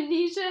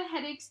 Amnesia,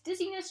 headaches,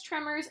 dizziness,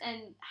 tremors,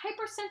 and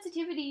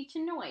hypersensitivity to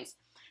noise.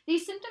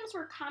 These symptoms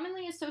were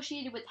commonly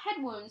associated with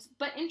head wounds,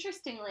 but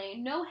interestingly,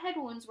 no head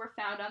wounds were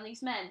found on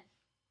these men.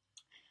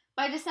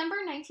 By December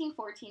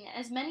 1914,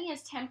 as many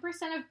as 10%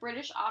 of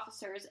British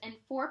officers and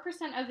 4%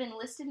 of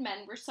enlisted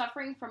men were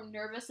suffering from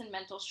nervous and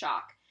mental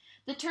shock.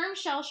 The term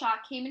shell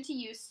shock came into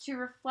use to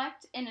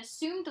reflect an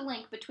assumed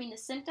link between the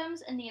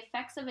symptoms and the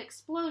effects of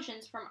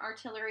explosions from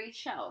artillery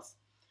shells.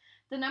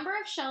 The number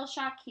of shell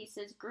shock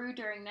cases grew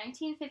during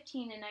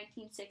 1915 and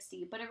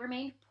 1960, but it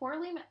remained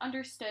poorly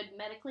understood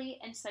medically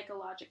and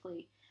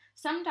psychologically.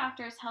 Some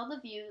doctors held the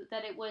view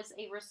that it was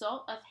a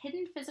result of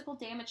hidden physical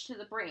damage to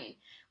the brain,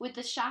 with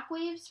the shock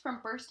waves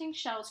from bursting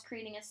shells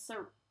creating a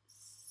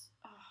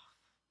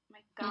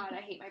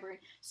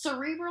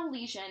cerebral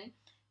lesion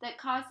that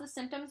caused the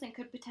symptoms and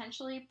could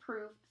potentially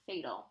prove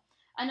fatal.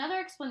 Another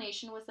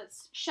explanation was that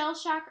shell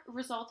shock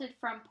resulted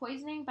from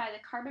poisoning by the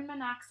carbon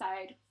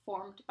monoxide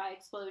formed by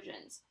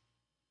explosions.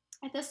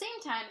 At the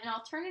same time, an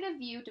alternative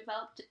view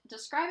developed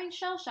describing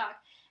shell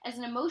shock as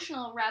an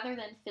emotional rather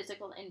than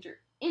physical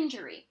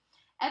injury.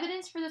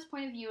 Evidence for this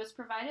point of view is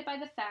provided by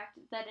the fact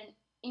that an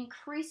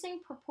increasing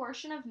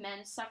proportion of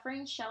men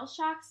suffering shell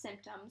shock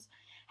symptoms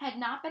had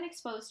not been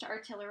exposed to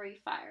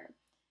artillery fire.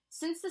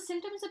 Since the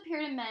symptoms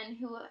appeared in men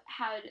who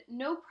had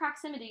no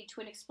proximity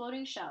to an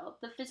exploding shell,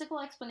 the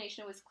physical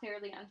explanation was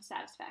clearly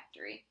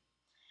unsatisfactory.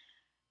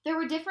 There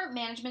were different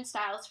management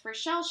styles for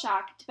shell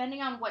shock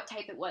depending on what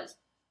type it was,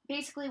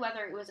 basically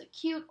whether it was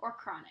acute or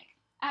chronic.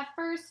 At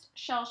first,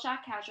 shell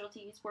shock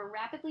casualties were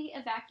rapidly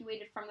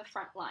evacuated from the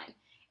front line,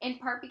 in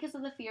part because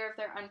of the fear of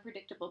their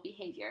unpredictable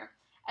behavior.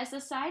 As the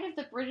size of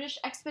the British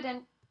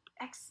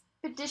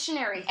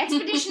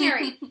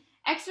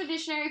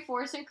Expeditionary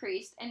Force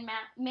increased and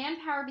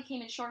manpower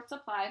became in short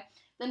supply,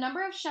 the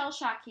number of shell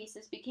shock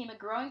cases became a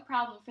growing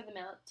problem for the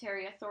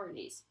military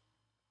authorities.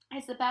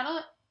 As the Battle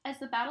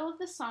of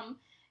the Somme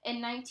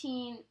in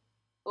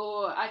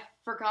I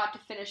forgot to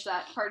finish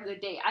that part of the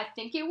date. I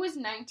think it was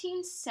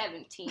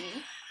 1917.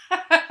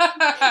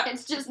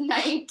 It's just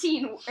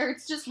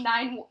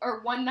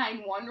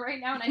 191 right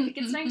now, and I think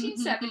it's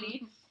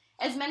 1970.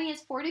 As many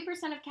as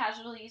 40% of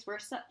casualties were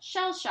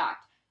shell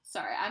shocked.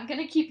 Sorry, I'm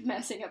gonna keep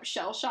messing up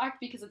shell shocked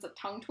because it's a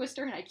tongue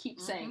twister and I keep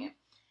saying it.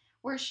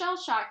 Were shell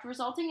shocked,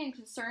 resulting in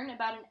concern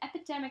about an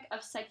epidemic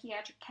of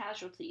psychiatric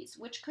casualties,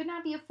 which could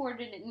not be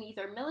afforded in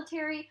either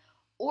military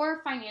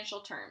or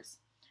financial terms.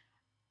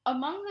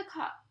 Among the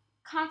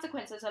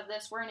consequences of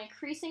this were an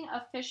increasing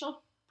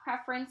official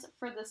preference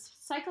for the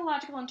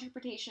psychological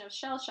interpretation of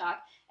shell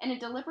shock and a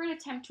deliberate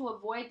attempt to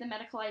avoid the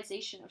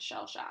medicalization of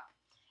shell shock.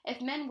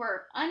 If men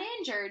were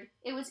uninjured,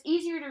 it was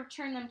easier to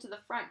return them to the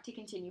front to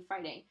continue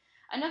fighting.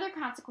 Another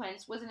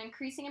consequence was an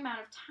increasing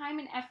amount of time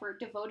and effort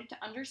devoted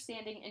to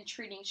understanding and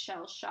treating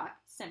shell shock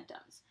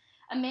symptoms.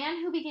 A man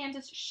who began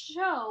to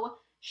show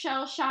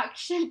shell shock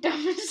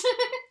symptoms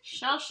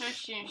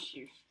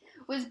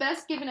was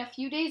best given a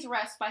few days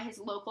rest by his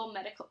local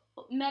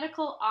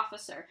medical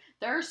officer.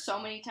 There are so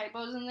many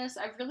typos in this.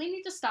 I really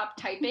need to stop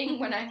typing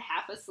when I'm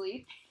half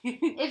asleep.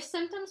 If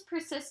symptoms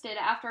persisted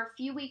after a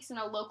few weeks in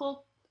a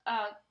local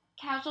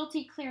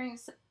casualty clearing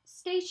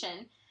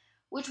station,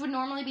 which would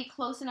normally be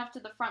close enough to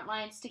the front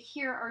lines to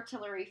hear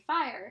artillery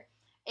fire,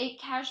 a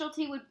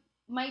casualty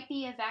might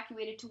be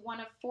evacuated to one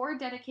of 4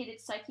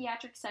 dedicated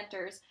psychiatric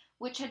centers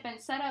which had been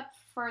set up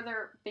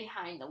further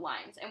behind the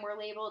lines and were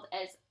labeled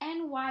as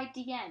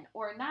NYDN,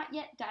 or not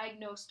yet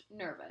diagnosed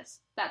nervous.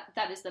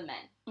 That is the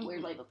men.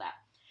 We're labeled that.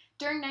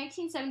 During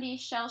 1970,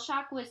 shell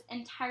shock was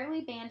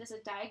entirely banned as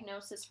a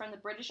diagnosis from the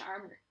British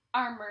Army,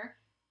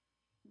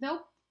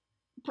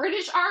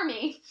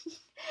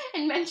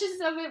 and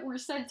mentions of it were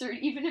censored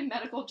even in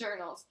medical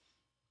journals.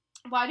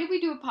 Why did we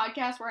do a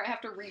podcast where I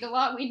have to read a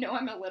lot? We know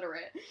I'm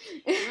illiterate.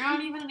 You're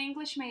not even an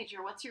English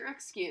major. What's your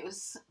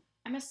excuse?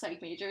 I'm a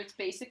psych major. It's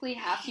basically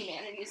half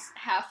humanities,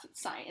 half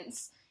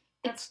science.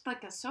 It's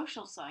like a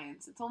social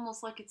science. It's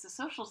almost like it's a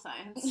social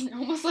science.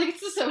 Almost like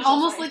it's a social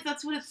Almost science. like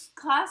that's what it's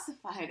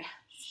classified.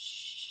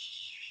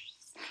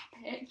 Stop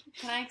it.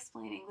 Can I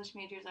explain English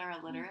majors are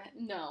illiterate?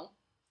 No.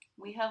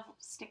 We have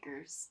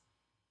stickers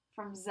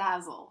from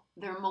Zazzle.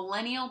 They're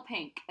millennial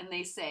pink, and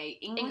they say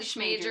English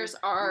majors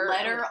are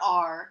letter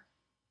R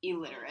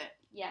illiterate.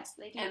 Yes,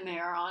 they do. And they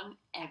are on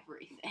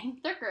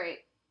everything. They're great.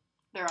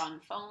 They're on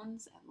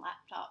phones and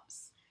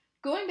laptops.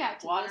 Going back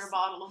to water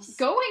bottles.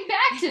 Going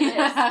back to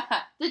this,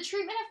 the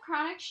treatment of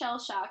chronic shell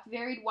shock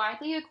varied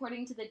widely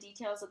according to the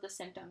details of the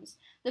symptoms,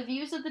 the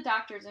views of the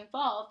doctors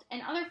involved,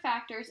 and other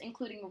factors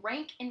including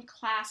rank and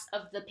class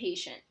of the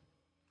patient.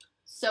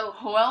 So,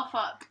 well,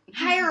 fuck.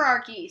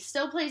 Hierarchy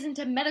still plays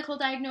into medical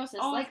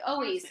diagnosis, like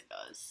always. It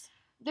does.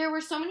 There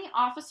were so many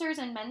officers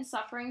and men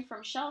suffering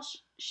from shell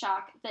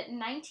shock that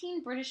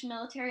 19 British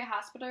military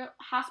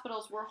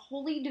hospitals were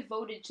wholly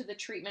devoted to the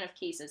treatment of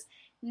cases.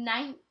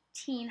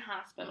 19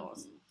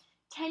 hospitals.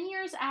 10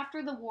 years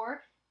after the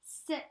war,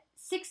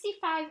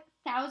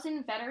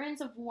 65,000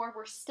 veterans of war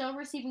were still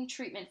receiving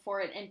treatment for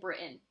it in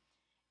Britain.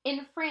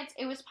 In France,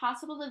 it was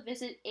possible to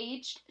visit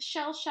aged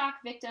shell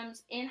shock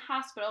victims in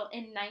hospital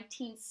in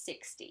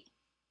 1960.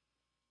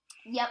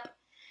 Yep.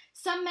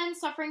 Some men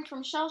suffering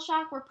from shell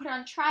shock were put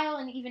on trial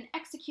and even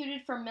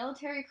executed for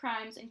military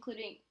crimes,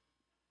 including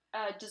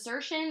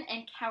desertion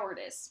and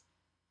cowardice.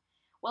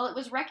 While it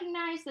was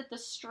recognized that the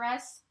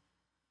stress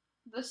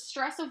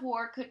of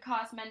war could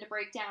cause men to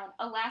break down,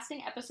 a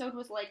lasting episode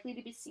was likely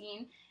to be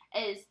seen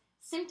as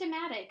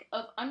symptomatic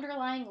of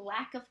underlying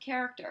lack of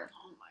character.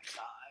 Oh my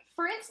God.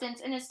 For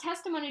instance, in his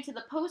testimony to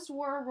the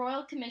post-war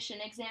Royal Commission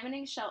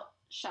examining shell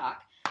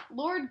shock,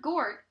 Lord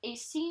Gort,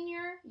 his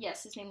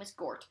name was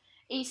Gort,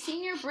 a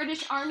senior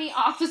British Army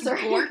officer.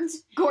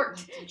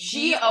 Gort.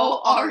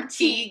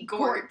 G-O-R-T.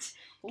 Gort.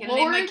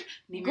 Lord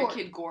name your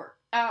kid Gort.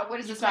 What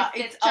is this?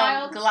 It's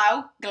child?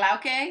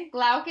 Glauke.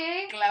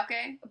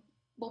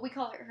 Well, we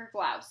call her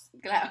Glaus.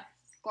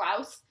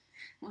 Glaus.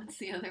 What's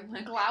the other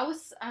one?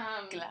 Glaus.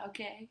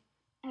 Glauke.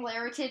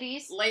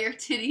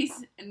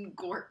 Laertides and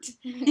Gort.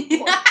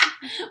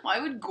 Why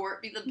would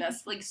Gort be the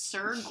best? Like,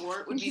 Sir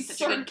Gort would be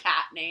such a good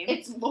cat name.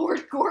 It's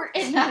Lord Gort,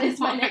 and that is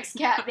my next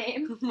cat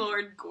name.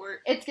 Lord Gort.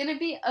 It's gonna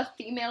be a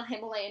female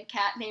Himalayan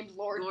cat named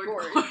Lord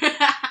Gort.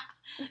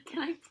 Can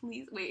I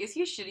please... Wait, is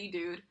he a shitty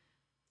dude?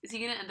 Is he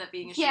gonna end up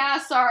being a shitty... Yeah,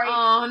 sorry.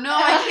 Oh, no,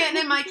 I can't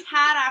name my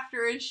cat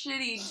after a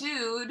shitty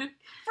dude.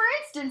 For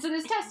instance, in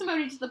his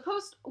testimony to the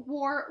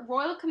post-war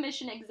Royal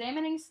Commission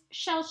examining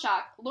shell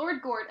shock,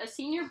 Lord Gort, a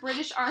senior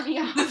British Army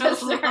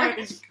officer... Lord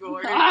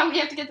Gort. We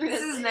have to get through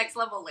this. This is next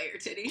level layer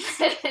titties.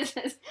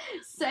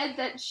 Said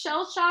that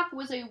shell shock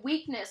was a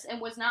weakness and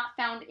was not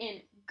found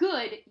in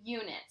good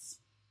units.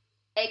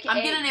 AKA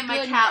I'm gonna name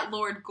my cat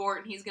Lord Gort,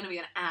 and he's gonna be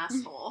an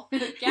asshole.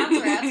 Cats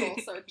are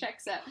assholes, so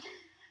checks out.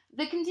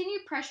 The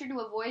continued pressure to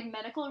avoid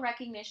medical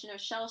recognition of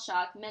shell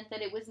shock meant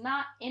that it was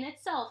not, in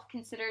itself,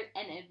 considered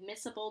an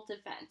admissible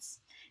defense.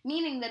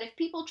 Meaning that if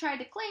people tried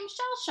to claim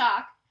shell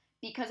shock,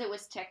 because it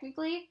was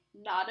technically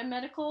not a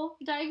medical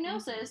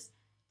diagnosis,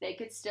 they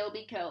could still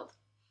be killed.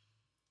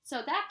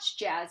 So that's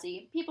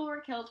jazzy. People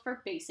were killed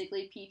for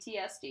basically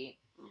PTSD.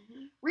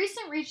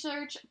 Recent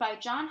research by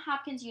Johns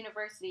Hopkins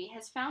University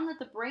has found that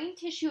the brain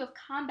tissue of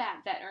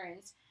combat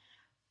veterans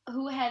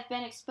who have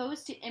been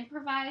exposed to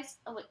improvised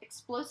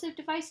explosive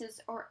devices,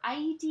 or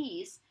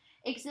IEDs,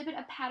 exhibit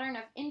a pattern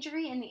of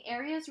injury in the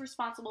areas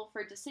responsible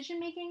for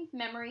decision-making,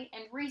 memory,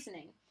 and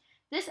reasoning.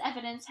 This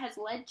evidence has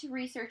led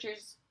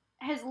researchers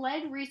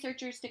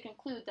to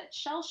conclude that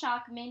shell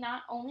shock may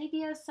not only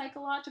be a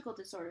psychological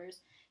disorder,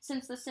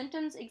 since the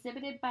symptoms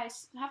exhibited by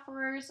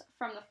sufferers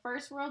from the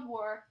First World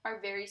War are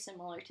very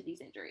similar to these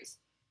injuries.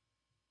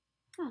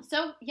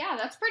 So, yeah,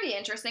 that's pretty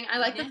interesting. I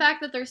like the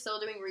fact that they're still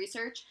doing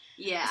research.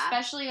 Yeah.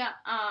 Especially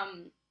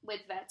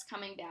with vets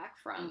coming back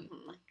from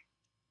like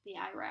the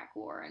Iraq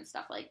War and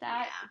stuff like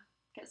that. Yeah.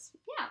 Because,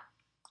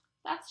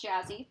 that's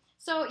jazzy.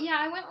 So, yeah,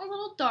 I went a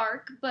little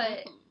dark,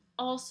 but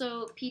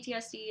also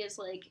PTSD is,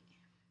 like,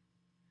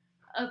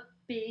 a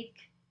big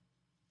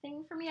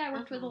thing for me. I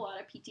worked with a lot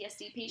of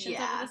PTSD patients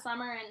over the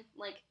summer, and,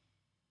 like,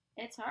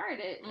 it's hard.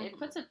 It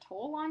puts a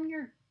toll on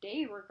your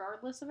day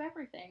regardless of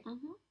everything.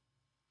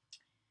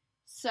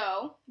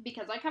 So,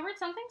 because I covered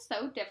something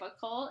so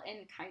difficult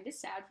and kind of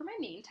sad for my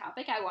main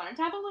topic, I wanted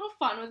to have a little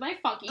fun with my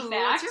funky fact.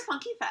 What's your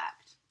funky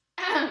fact?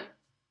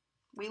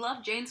 We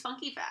love Jane's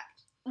funky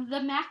fact.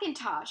 The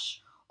Macintosh,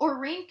 or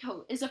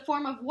raincoat, is a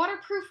form of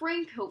waterproof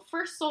raincoat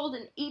first sold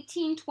in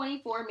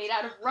 1824 made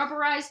out of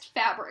rubberized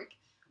fabric.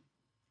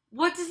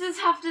 What does this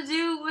have to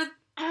do with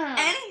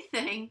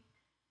anything?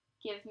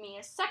 Give me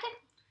a second.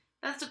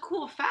 That's a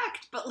cool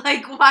fact, but,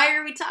 like, why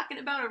are we talking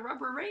about a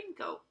rubber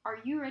raincoat? Are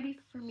you ready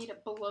for me to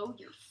blow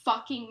your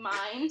fucking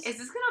mind? Is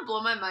this gonna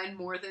blow my mind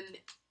more than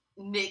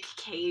Nick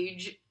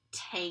Cage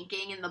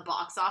tanking in the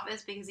box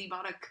office because he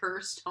bought a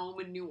cursed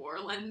home in New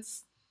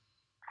Orleans?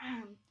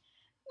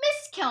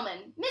 Miss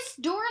Kelman, Miss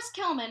Doris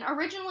Kelman,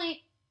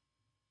 originally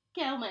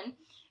Kelman,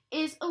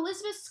 is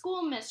Elizabeth's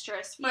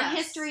schoolmistress for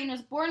history and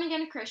is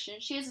born-again Christian.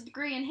 She has a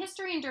degree in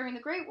history, and during the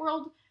Great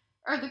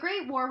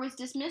War was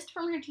dismissed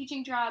from her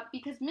teaching job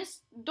because Miss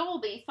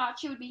Dolby thought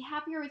she would be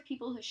happier with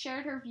people who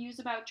shared her views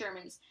about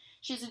Germans.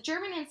 She has a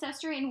German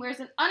ancestry and wears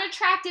an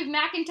unattractive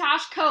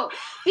Macintosh coat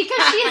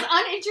because she is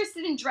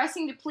uninterested in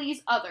dressing to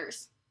please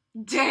others.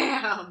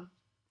 Damn!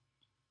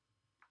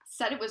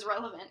 Said it was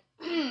relevant.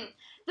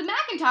 The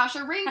Macintosh,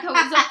 or raincoat,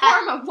 is a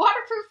form of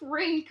waterproof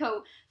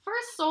raincoat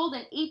first sold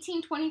in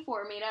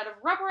 1824 made out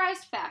of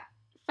rubberized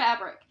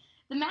fabric.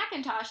 The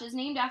Macintosh is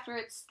named after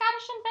its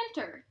Scottish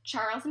inventor,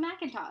 Charles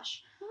Macintosh.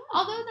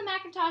 Although the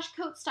Macintosh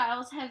coat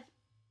styles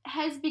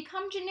has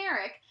become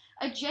generic,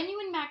 a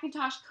genuine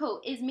Macintosh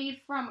coat is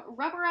made from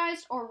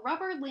rubberized or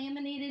rubber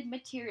laminated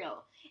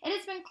material. It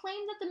has been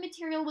claimed that the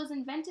material was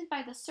invented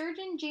by the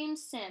surgeon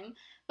James Sim,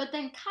 but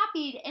then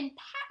copied and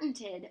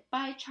patented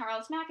by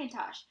Charles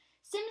Macintosh.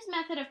 Sim's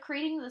method of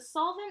creating the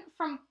solvent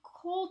from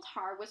coal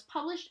tar was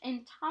published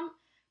in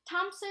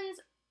Thomson's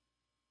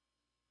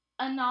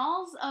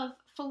Annals of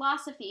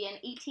Philosophy in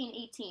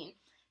 1818.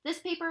 This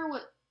paper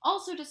would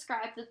also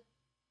describe the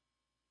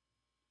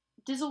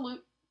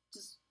dissolution.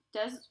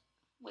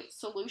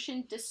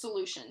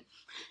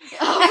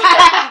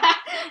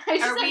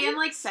 Are we in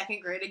like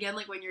second grade again?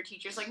 Like when your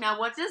teacher's like, now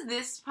what does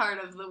this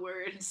part of the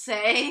word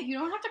say? You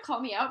don't have to call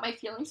me out. My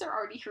feelings are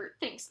already hurt.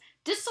 Thanks.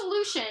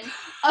 Dissolution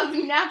of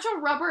natural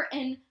rubber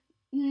and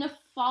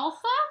naphtha.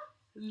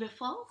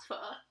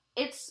 Naphtha.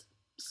 It's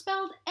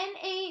spelled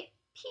Naphtha.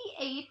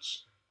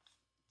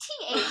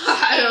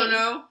 I don't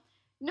know.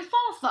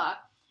 Naphtha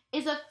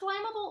is a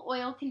flammable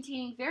oil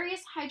containing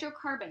various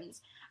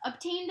hydrocarbons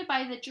obtained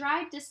by the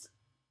dry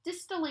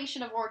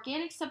distillation of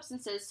organic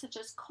substances such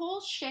as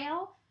coal,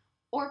 shale,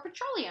 or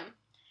petroleum.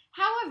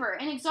 However,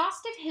 an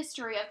exhaustive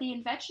history of the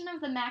invention of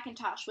the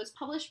Macintosh was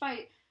published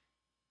by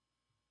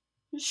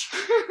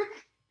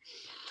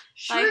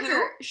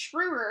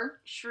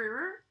Schrewer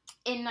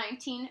in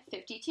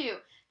 1952.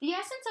 The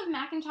essence of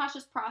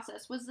Macintosh's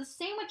process was the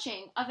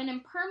sandwiching of an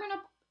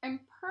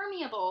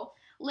impermeable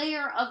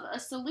layer of a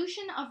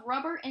solution of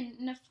rubber and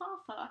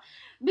naphtha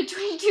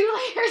between two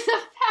layers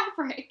of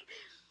fabric.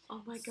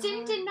 Oh my god.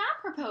 Sim did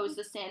not propose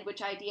the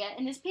sandwich idea,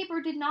 and his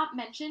paper did not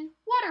mention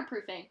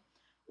waterproofing.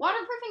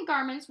 Waterproofing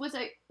garments with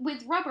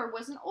rubber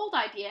was an old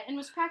idea and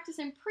was practiced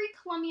in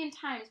pre-Columbian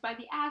times by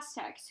the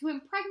Aztecs, who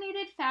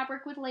impregnated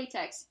fabric with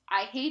latex.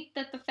 I hate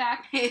that the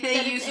fact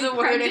they use the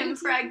word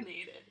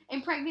impregnated.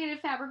 Impregnated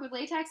fabric with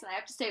latex, and I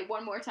have to say it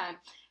one more time.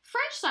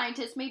 French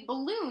scientists made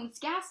balloons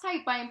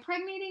gas-tight by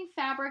impregnating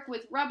fabric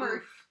with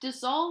rubber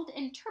dissolved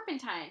in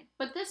turpentine,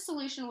 but this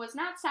solution was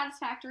not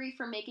satisfactory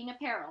for making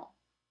apparel.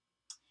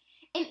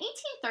 In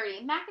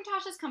 1830,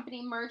 Macintosh's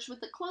company merged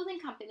with the clothing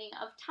company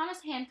of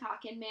Thomas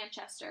Hancock in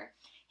Manchester.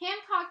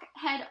 Hancock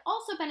had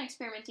also been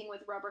experimenting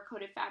with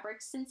rubber-coated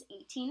fabrics since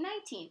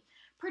 1819.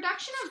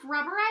 Production of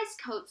rubberized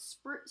coats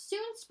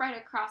soon spread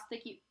across the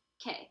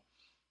UK.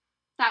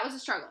 That was a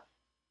struggle.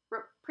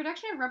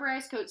 Production of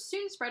rubberized coats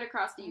soon spread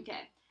across the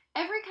UK.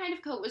 Every kind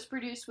of coat was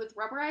produced with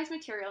rubberized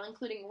material,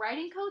 including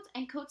riding coats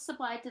and coats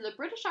supplied to the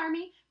British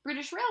Army,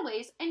 British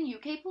Railways, and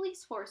UK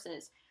police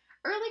forces.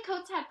 Early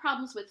coats had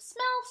problems with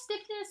smell,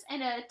 stiffness,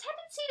 and a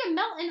tendency to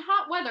melt in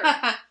hot weather.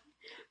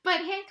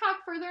 But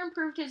Hancock further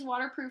improved his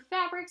waterproof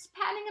fabrics,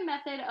 patenting a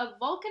method of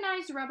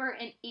vulcanized rubber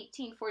in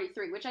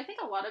 1843, which I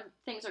think a lot of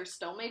things are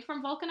still made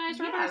from vulcanized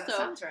rubber. Yeah, that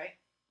sounds right.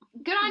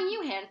 Good on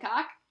you,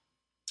 Hancock,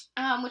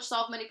 which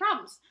solved many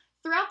problems.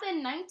 Throughout the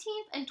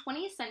 19th and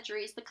 20th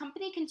centuries, the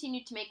company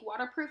continued to make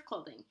waterproof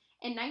clothing.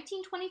 In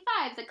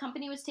 1925, the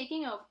company was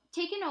taken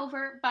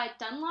over by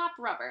Dunlop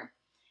Rubber.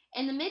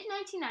 In the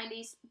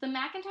mid-1990s, the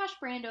Macintosh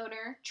brand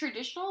owner,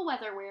 Traditional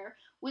Weatherwear,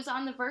 was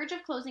on the verge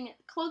of closing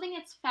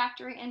its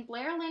factory in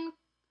Blairlin,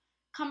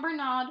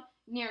 Cumbernauld,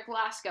 near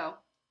Glasgow.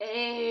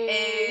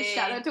 Hey.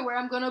 Shout out to where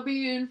I'm gonna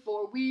be in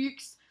 4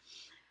 weeks.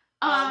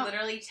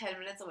 Literally 10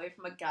 minutes away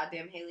from a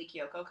goddamn Hayley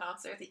Kiyoko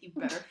concert that you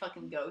better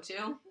fucking go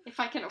to. If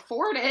I can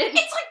afford it. It's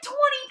like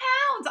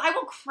 £20! I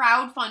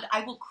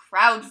will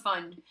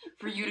crowdfund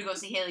for you to go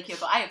see Hayley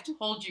Kiyoko. I have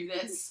told you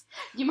this.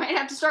 You might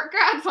have to start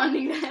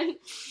crowdfunding then.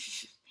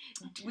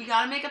 We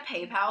gotta make a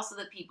PayPal so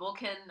that people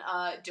can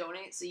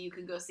donate so you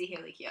can go see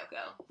Hayley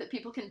Kiyoko. That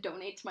people can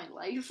donate to my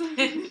life.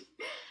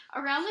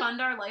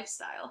 Fund our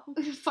lifestyle.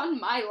 Fund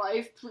my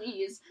life,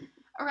 please.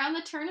 Around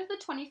the turn of the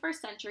 21st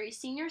century,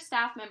 senior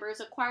staff members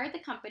acquired the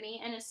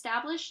company and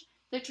established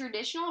the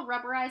traditional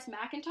rubberized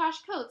Macintosh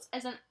coats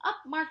as an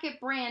upmarket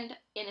brand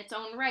in its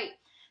own right.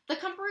 The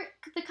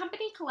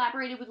company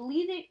collaborated with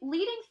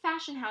leading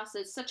fashion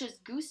houses such as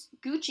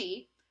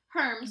Gucci,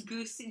 Hermes.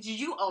 Goosey. Did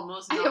you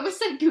almost know? I almost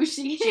said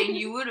Gucci. Jane,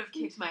 you would have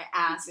kicked my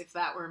ass if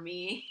that were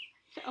me.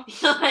 No.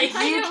 Like,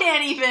 you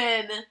can't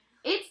even.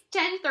 It's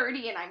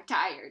 10:30 and I'm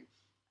tired.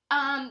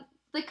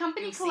 The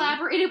company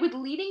collaborated with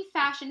leading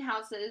fashion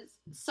houses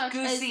such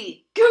as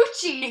Gucci,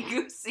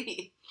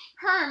 Gucci,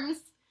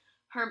 Hermes.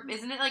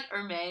 Isn't it like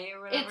Hermès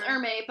or whatever? It's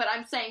Hermès, but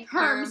I'm saying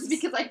Hermes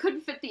because I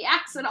couldn't fit the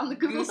accent on the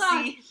Google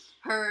Doc.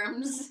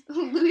 Hermes,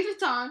 Louis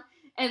Vuitton,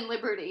 and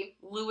Liberty.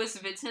 Louis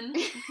Vuitton.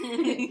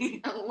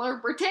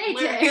 Liberté.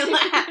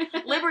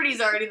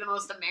 Liberty's already the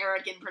most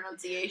American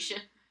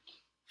pronunciation.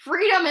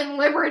 Freedom and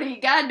liberty,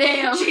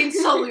 goddamn. Jane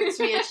salutes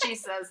me as she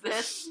says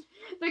this.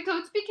 The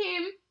coats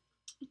became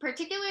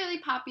particularly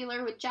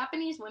popular with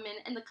Japanese women,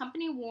 and the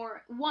company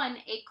won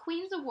a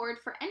Queen's Award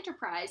for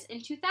Enterprise in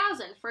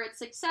 2000 for its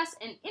success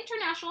in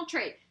international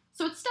trade.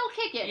 So it's still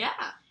kicking.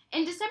 Yeah.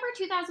 In December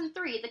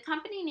 2003, the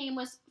company name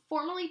was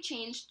formally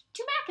changed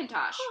to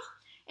Macintosh.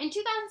 In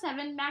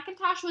 2007,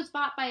 Macintosh was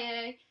bought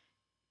by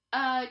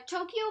a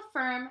Tokyo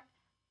firm,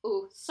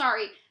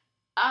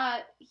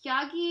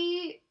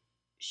 Yagi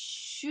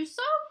Shuso?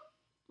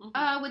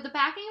 With the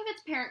backing of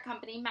its parent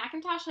company,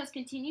 Macintosh has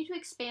continued to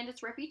expand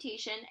its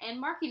reputation and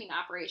marketing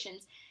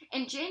operations.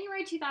 In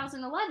January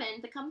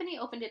 2011, the company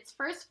opened its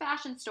first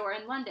fashion store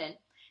in London.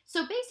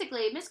 So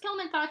basically, Miss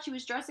Kilman thought she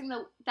was dressing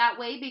that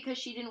way because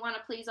she didn't want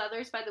to please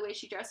others by the way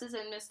she dresses,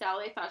 and Miss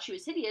Dalloway thought she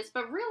was hideous.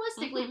 But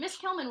realistically, Miss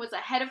Kilman was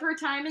ahead of her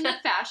time in the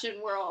fashion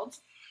world.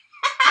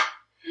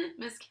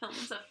 Miss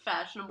Kilman's a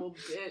fashionable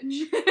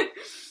bitch.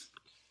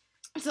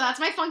 So that's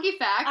my funky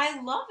fact.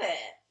 I love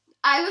it.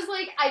 I was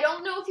like, I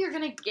don't know if you're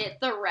going to get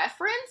the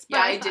reference. But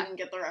yeah, I didn't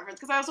get the reference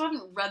because I also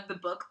haven't read the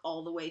book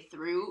all the way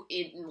through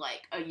in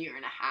like a year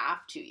and a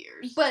half, 2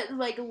 years. But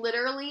like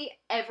literally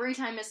every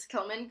time Miss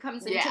Kilman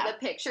comes into the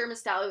picture,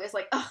 Miss Dalloway is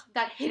like, ugh,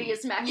 that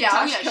hideous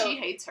Macintosh coat. She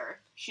hates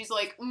her. She's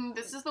like,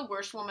 this is the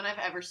worst woman I've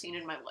ever seen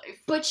in my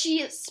life. But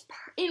she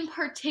in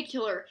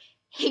particular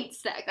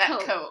hates that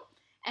coat.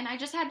 And I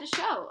just had to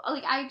show.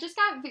 Like, I just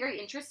got very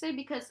interested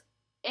because...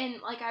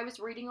 And, like, I was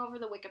reading over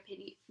the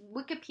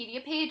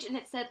Wikipedia page, and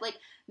it said, like,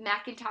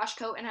 Macintosh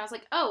coat, and I was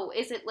like, oh,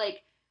 is it,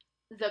 like,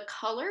 the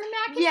color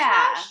Macintosh?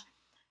 Yeah.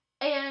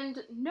 And,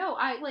 no,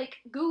 I, like,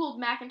 Googled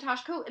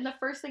Macintosh coat, and the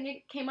first thing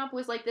that came up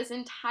was, like, this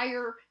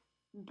entire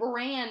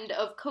brand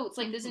of coats,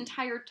 like, this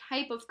entire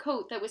type of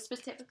coat that was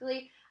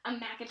specifically a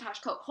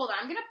Macintosh coat. Hold on,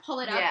 I'm gonna pull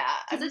it up. Yeah,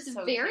 because it's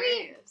so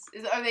very...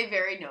 Are they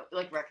very,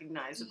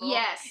 recognizable?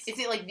 Yes. Is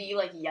it, like, the,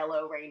 like,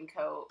 yellow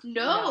raincoat?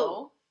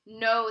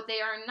 No,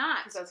 they are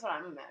not. Because that's what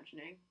I'm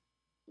imagining.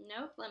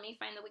 Nope, let me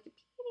find the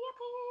Wikipedia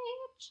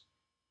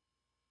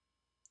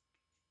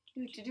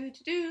page.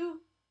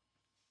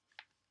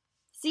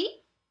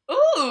 See?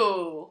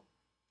 Ooh!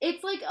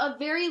 It's like a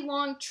very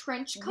long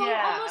trench coat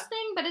almost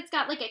thing, but it's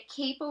got like a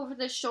cape over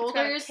the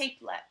shoulders. It's got a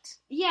capelet.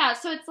 Yeah,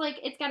 so it's like,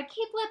 it's got a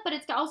capelet, but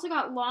it's also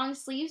got long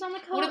sleeves on the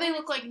coat. What do they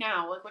look like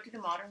now? Like, what do the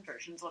modern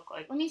versions look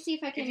like? Let me see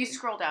if I can... If you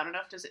scroll down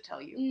enough, does it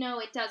tell you? No,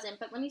 it doesn't,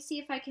 but let me see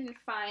if I can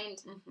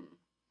find...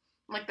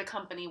 Like the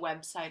company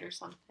website or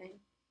something.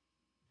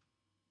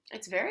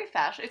 It's very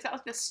fashion. It's got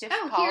like the stiff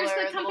collar. Here's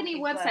the company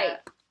website.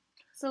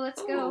 So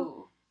let's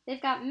go.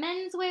 They've got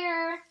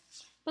menswear,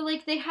 but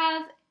like they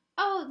have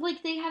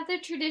the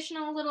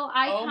traditional little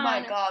icon. Oh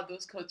my god,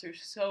 those coats are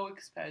so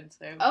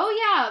expensive. Oh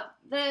yeah.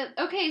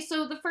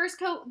 So the first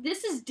coat,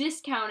 this is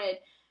discounted.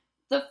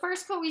 The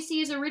first coat we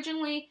see is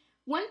originally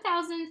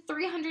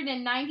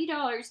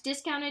 $1,390,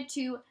 discounted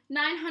to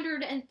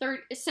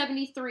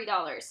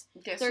 $973.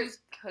 Guess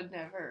could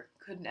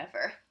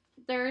never.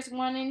 There's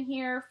one in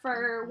here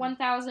for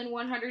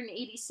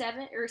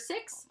 $1,187 or $6.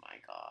 Oh my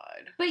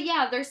god! But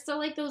yeah, there's still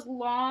like those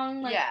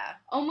long, like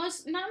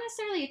almost not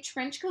necessarily a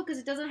trench coat because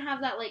it doesn't have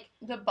that like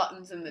the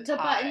buttons in the tie. The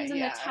buttons in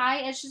the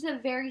tie. It's just a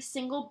very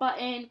single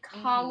button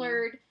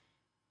collared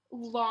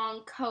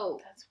long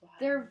coat. That's why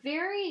they're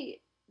very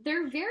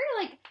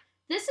like,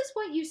 this is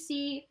what you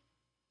see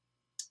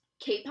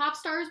K-pop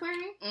stars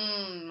wearing.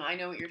 I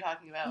know what you're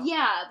talking about.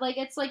 Yeah, like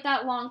it's like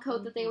that long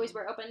coat that they always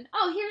wear open.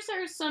 Oh, here's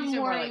some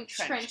more like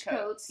trench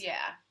coats.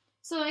 Yeah.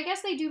 So I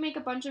guess they do make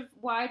a bunch of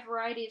wide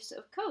varieties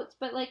of coats,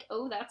 but like,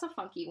 oh, that's a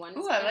funky one.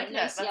 Ooh, I like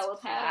nice that. Yellow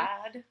That's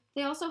plaid.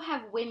 They also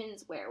have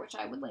women's wear, which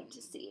I would like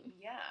to see.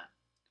 Yeah.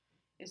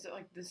 Is it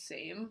like the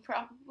same,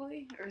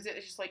 probably? Or is it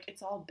just like,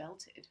 it's all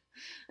belted?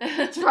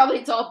 It's all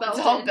belted. It's all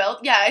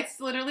belted. Yeah, it's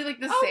literally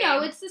like the same. Oh,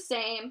 no, it's the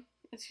same.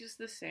 It's just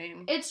the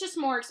same. It's just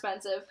more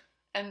expensive.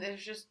 And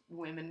there's just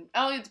women.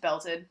 Oh, it's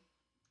belted.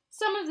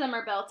 Some of them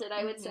are belted,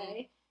 I would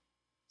say.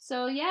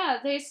 So, yeah,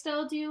 they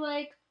still do,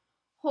 like,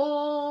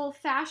 whole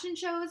fashion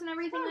shows and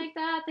everything like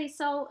that.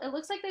 It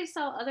looks like they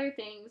sell other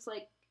things,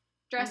 like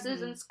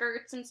dresses and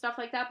skirts and stuff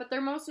like that, but they're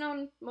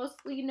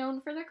mostly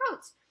known for their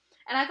coats.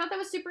 And I thought that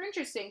was super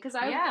interesting, because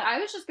I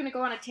was just going to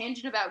go on a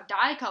tangent about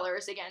dye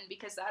colors again,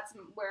 because that's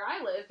where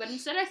I live, but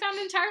instead I found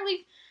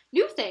entirely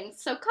new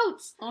things. So,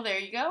 coats. Well, there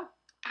you go.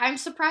 I'm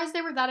surprised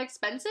they were that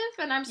expensive,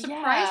 and I'm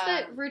surprised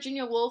that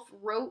Virginia Woolf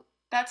wrote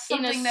that's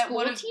something in a that school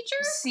would have teacher.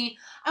 See,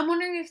 I'm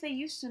wondering if they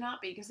used to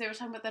not be, because they were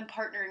talking about them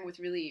partnering with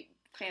really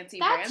fancy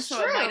brands,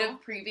 so it might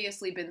have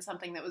previously been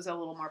something that was a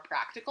little more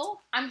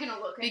practical. I'm gonna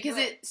look into because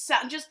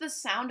just the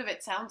sound of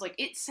it sounds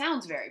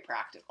very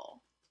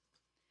practical.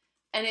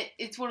 And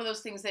it's one of those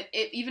things that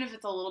even if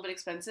it's a little bit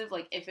expensive,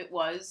 like if it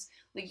was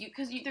like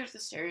because there's the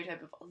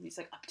stereotype of all these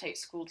like uptight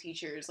school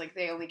teachers, like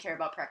they only care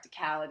about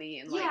practicality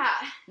and like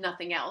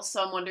nothing else.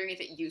 So I'm wondering if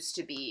it used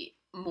to be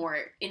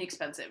more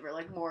inexpensive or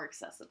like more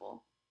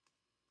accessible.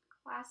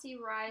 Classy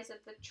rise of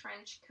the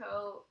trench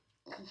coat.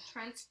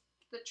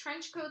 The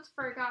trench coat's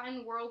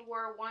forgotten World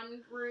War I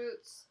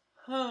roots.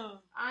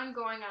 I'm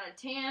going on a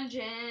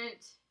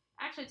tangent.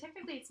 Actually,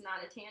 technically, it's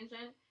not a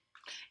tangent.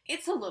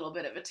 It's a little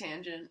bit of a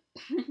tangent.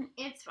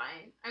 It's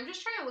fine. I'm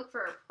just trying to look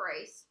for a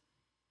price.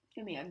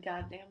 Give me a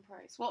goddamn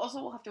price. Well,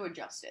 also, we'll have to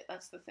adjust it.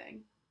 That's the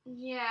thing.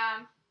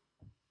 Yeah.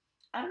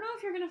 I don't know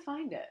if you're going to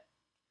find it.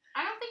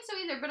 I don't think so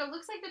either, but it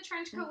looks like the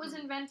trench coat was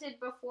invented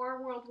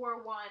before World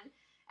War I,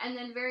 and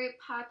then very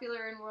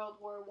popular in World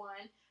War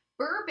I.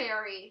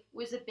 Burberry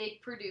was a big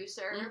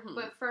producer,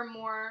 but for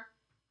more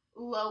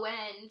low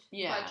end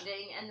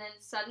budgeting, and then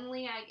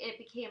suddenly it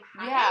became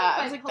high end. Yeah,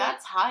 I was like,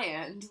 that's high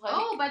end.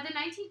 Like, by the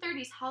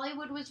 1930s,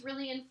 Hollywood was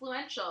really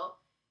influential,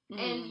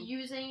 and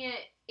using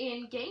it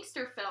in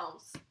gangster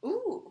films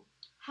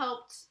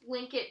helped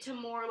link it to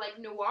more like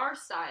noir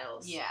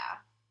styles. Yeah.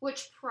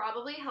 Which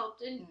probably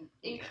helped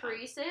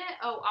increase it.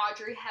 Oh,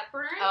 Audrey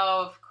Hepburn.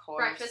 Oh, of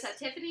course. Breakfast at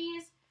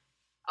Tiffany's.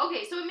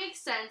 Okay, so it makes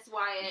sense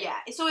why it... Yeah,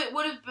 so it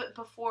would have been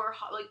before,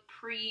 like,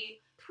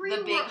 pre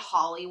the big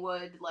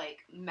Hollywood, like,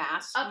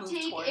 mass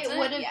uptake, move towards it. It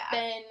would have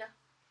been...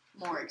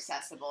 more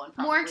accessible and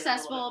more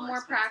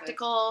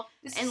practical,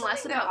 and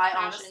less about I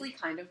fashion. Honestly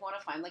kind of want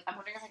to find, like, I'm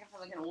wondering if I can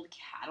find, like, an old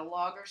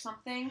catalog or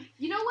something.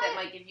 You know what? That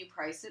might give you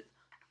prices.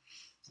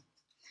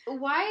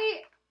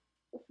 Why...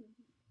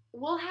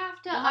 We'll have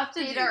to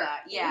update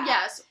that. Yeah.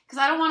 Yes. Because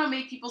I don't want to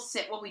make people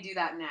sit while we do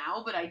that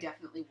now, but I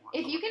definitely want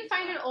If you can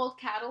find an old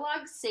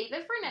catalog, save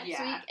it for next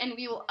week, and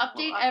we will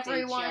update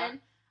everyone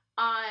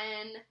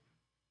on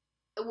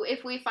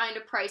if we find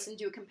a price and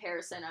do a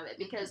comparison of it,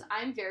 because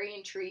I'm very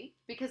intrigued,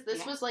 because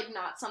this was, like,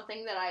 not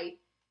something that I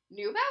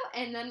knew about,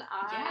 and then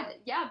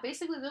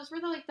basically those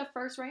were the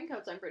first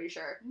raincoats, I'm pretty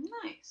sure.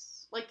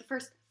 Nice. Like, the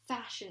first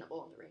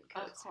fashionable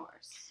raincoats. Of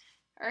course.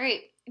 All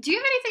right. Do you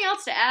have anything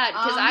else to add?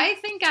 Because I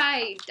think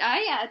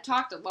I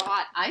talked a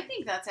lot. I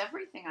think that's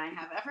everything I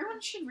have.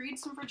 Everyone should read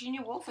some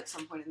Virginia Woolf at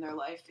some point in their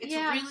life. It's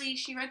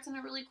she writes in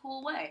a really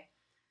cool way.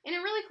 In a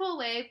really cool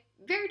way.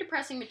 Very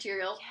depressing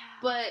material. Yeah,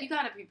 but you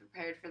gotta be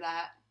prepared for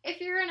that. If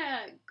you're in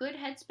a good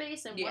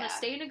headspace and want to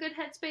stay in a good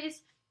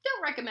headspace,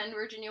 don't recommend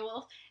Virginia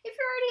Woolf. If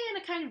you're already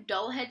in a kind of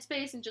dull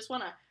headspace and just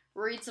want to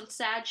read some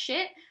sad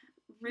shit,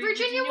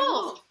 Virginia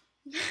Woolf.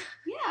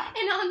 Yeah.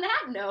 And on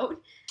that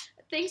note,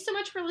 thanks so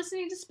much for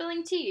listening to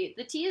Spilling Tea.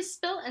 The tea is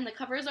spilt and the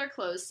covers are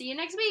closed. See you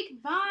next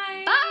week.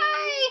 Bye.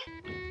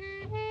 Bye.